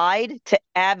guide to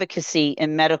advocacy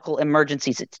in medical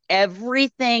emergencies. It's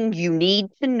everything you need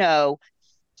to know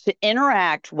to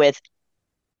interact with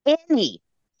any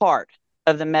part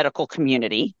of the medical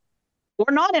community,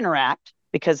 or not interact,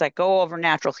 because I go over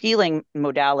natural healing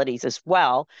modalities as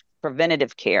well,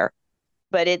 preventative care.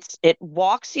 But it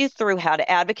walks you through how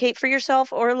to advocate for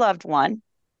yourself or a loved one,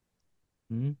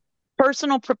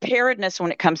 personal preparedness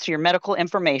when it comes to your medical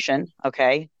information,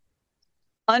 okay?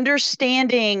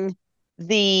 Understanding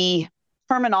the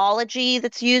terminology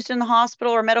that's used in the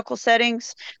hospital or medical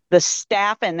settings, the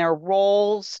staff and their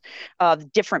roles,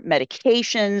 different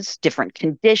medications, different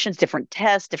conditions, different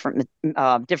tests, different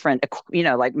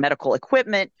like medical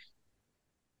equipment.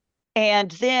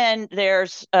 And then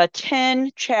there's a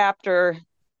 10-chapter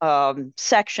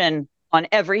section on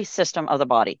every system of the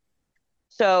body.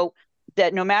 So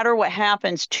that no matter what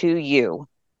happens to you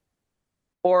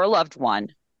or a loved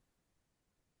one,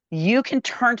 you can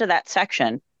turn to that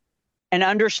section and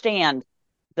understand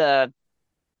the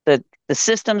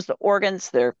systems, the organs,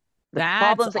 the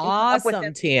problems that That's you come up with.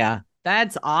 awesome, Tia.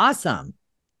 That's awesome.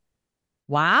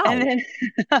 Wow. And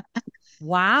then,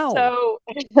 wow. So,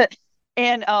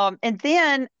 and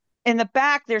then in the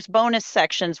back, there's bonus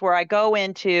sections where I go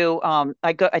into,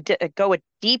 I go a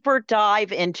deeper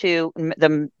dive into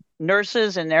the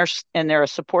nurses and their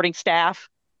supporting staff,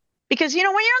 because when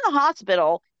you're in the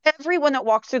hospital, everyone that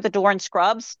walks through the door in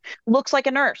scrubs looks like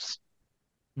a nurse,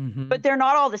 but they're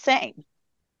not all the same.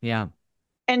 Yeah.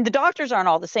 And the doctors aren't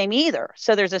all the same either.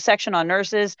 So there's a section on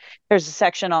nurses. There's a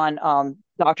section on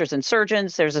doctors and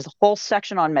surgeons. There's a whole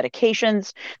section on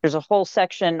medications. There's a whole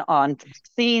section on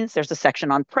vaccines. There's a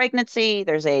section on pregnancy.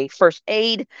 There's a first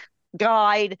aid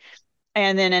guide.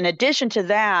 And then in addition to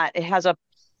that, it has a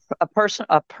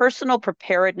personal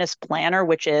preparedness planner,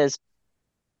 which is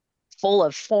full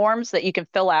of forms that you can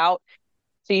fill out.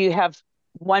 So you have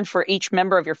one for each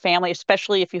member of your family,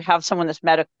 especially if you have someone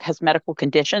that has medical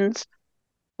conditions.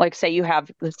 Like say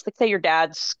let's say your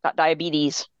dad's got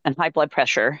diabetes and high blood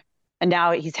pressure, and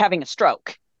now he's having a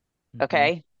stroke.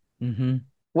 Okay. Mm-hmm.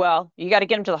 Well, you got to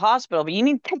get him to the hospital, but you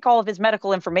need to take all of his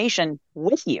medical information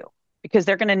with you because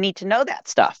they're going to need to know that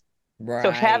stuff. Right.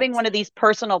 So having one of these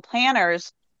personal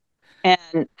planners,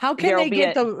 and how can they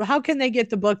get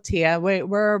the book, Tia?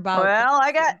 We're about. Well,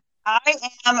 I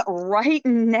am right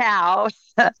now.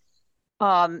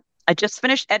 I just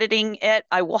finished editing it.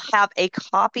 I will have a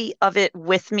copy of it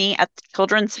with me at the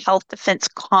Children's Health Defense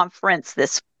Conference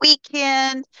this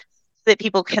weekend so that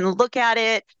people can look at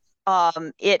it.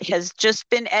 It has just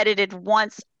been edited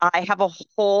once. I have a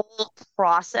whole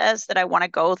process that I want to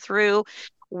go through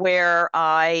where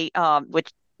I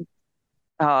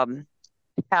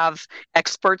have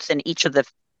experts in each of the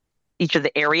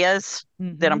areas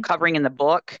that I'm covering in the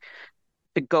book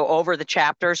to go over the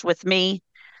chapters with me.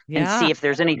 And see if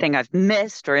there's anything I've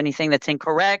missed or anything that's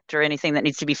incorrect or anything that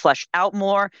needs to be fleshed out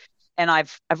more. And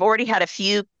I've already had a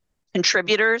few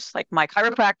contributors, like my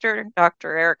chiropractor,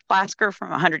 Dr. Eric Plasker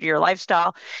from 100 Year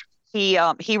Lifestyle. He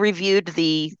reviewed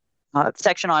the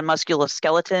section on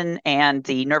musculoskeleton and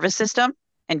the nervous system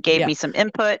and gave me some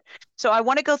input. So I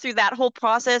want to go through that whole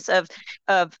process and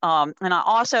I'm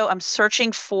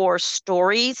searching for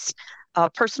stories,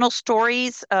 personal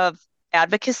stories of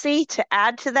advocacy to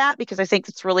add to that, because I think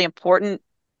it's really important.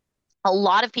 A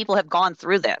lot of people have gone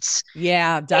through this.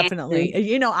 Yeah,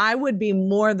 definitely. And, I would be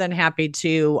more than happy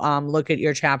to look at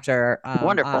your chapter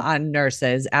on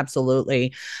nurses.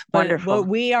 Absolutely. But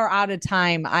we are out of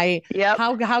time.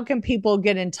 How can people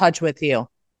get in touch with you?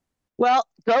 Well,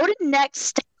 go to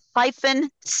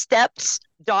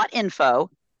next-steps.info.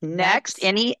 Next,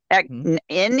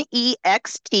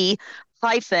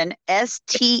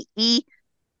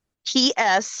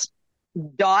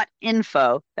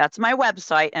 NEXT-STEPS.info. That's my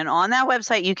website. And on that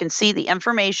website, you can see the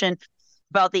information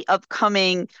about the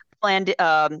upcoming Ending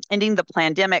the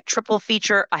Plandemic triple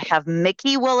feature. I have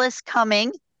Mickey Willis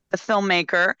coming, the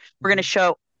filmmaker. We're going to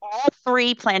show all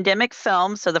 3 Plandemic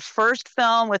films. So the first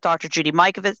film with Dr. Judy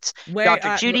Mikovits,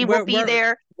 Dr. Judy will be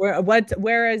there.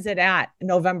 Where is it at?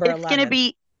 November 11th. It's going to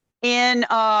be in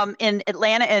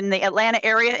Atlanta, in the Atlanta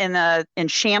area, in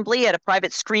Chamblee at a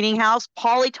private screening house.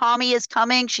 Polly Tommy is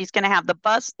coming. She's going to have the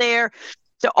bus there.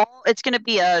 So it's going to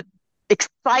be a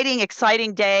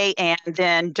exciting day. And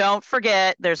then don't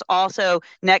forget, there's also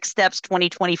Next Steps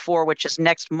 2024, which is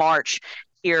next March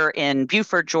here in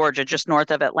Beaufort, Georgia, just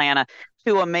north of Atlanta.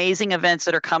 2 amazing events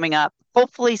that are coming up.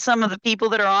 Hopefully some of the people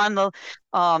that are on the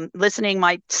listening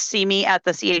might see me at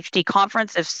the CHD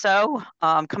conference. If so,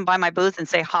 come by my booth and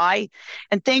say hi.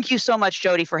 And thank you so much,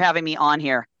 Jodi, for having me on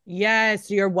here.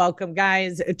 Yes, you're welcome,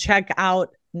 guys. Check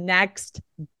out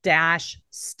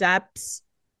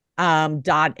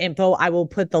next-steps.info. I will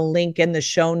put the link in the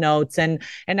show notes, and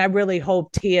I really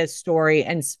hope Tia's story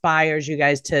inspires you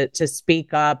guys to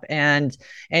speak up and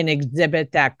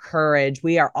exhibit that courage.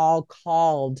 We are all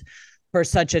called for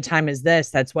such a time as this.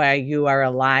 That's why you are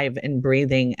alive and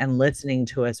breathing and listening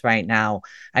to us right now.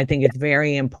 I think it's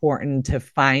very important to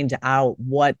find out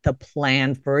what the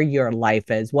plan for your life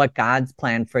is, what God's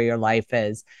plan for your life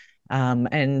is.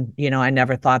 And, I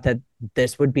never thought that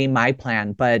this would be my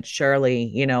plan, but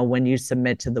surely, when you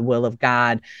submit to the will of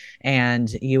God and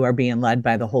you are being led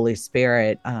by the Holy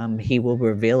Spirit, he will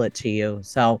reveal it to you.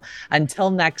 So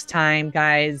until next time,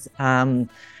 guys,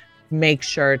 make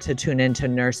sure to tune into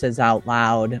Nurses Out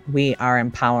Loud. We are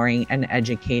empowering and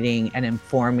educating and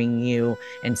informing you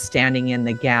and standing in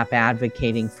the gap,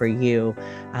 advocating for you.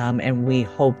 And we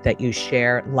hope that you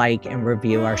share, like, and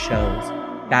review our shows.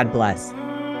 God bless.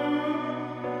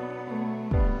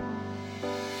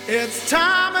 It's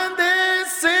time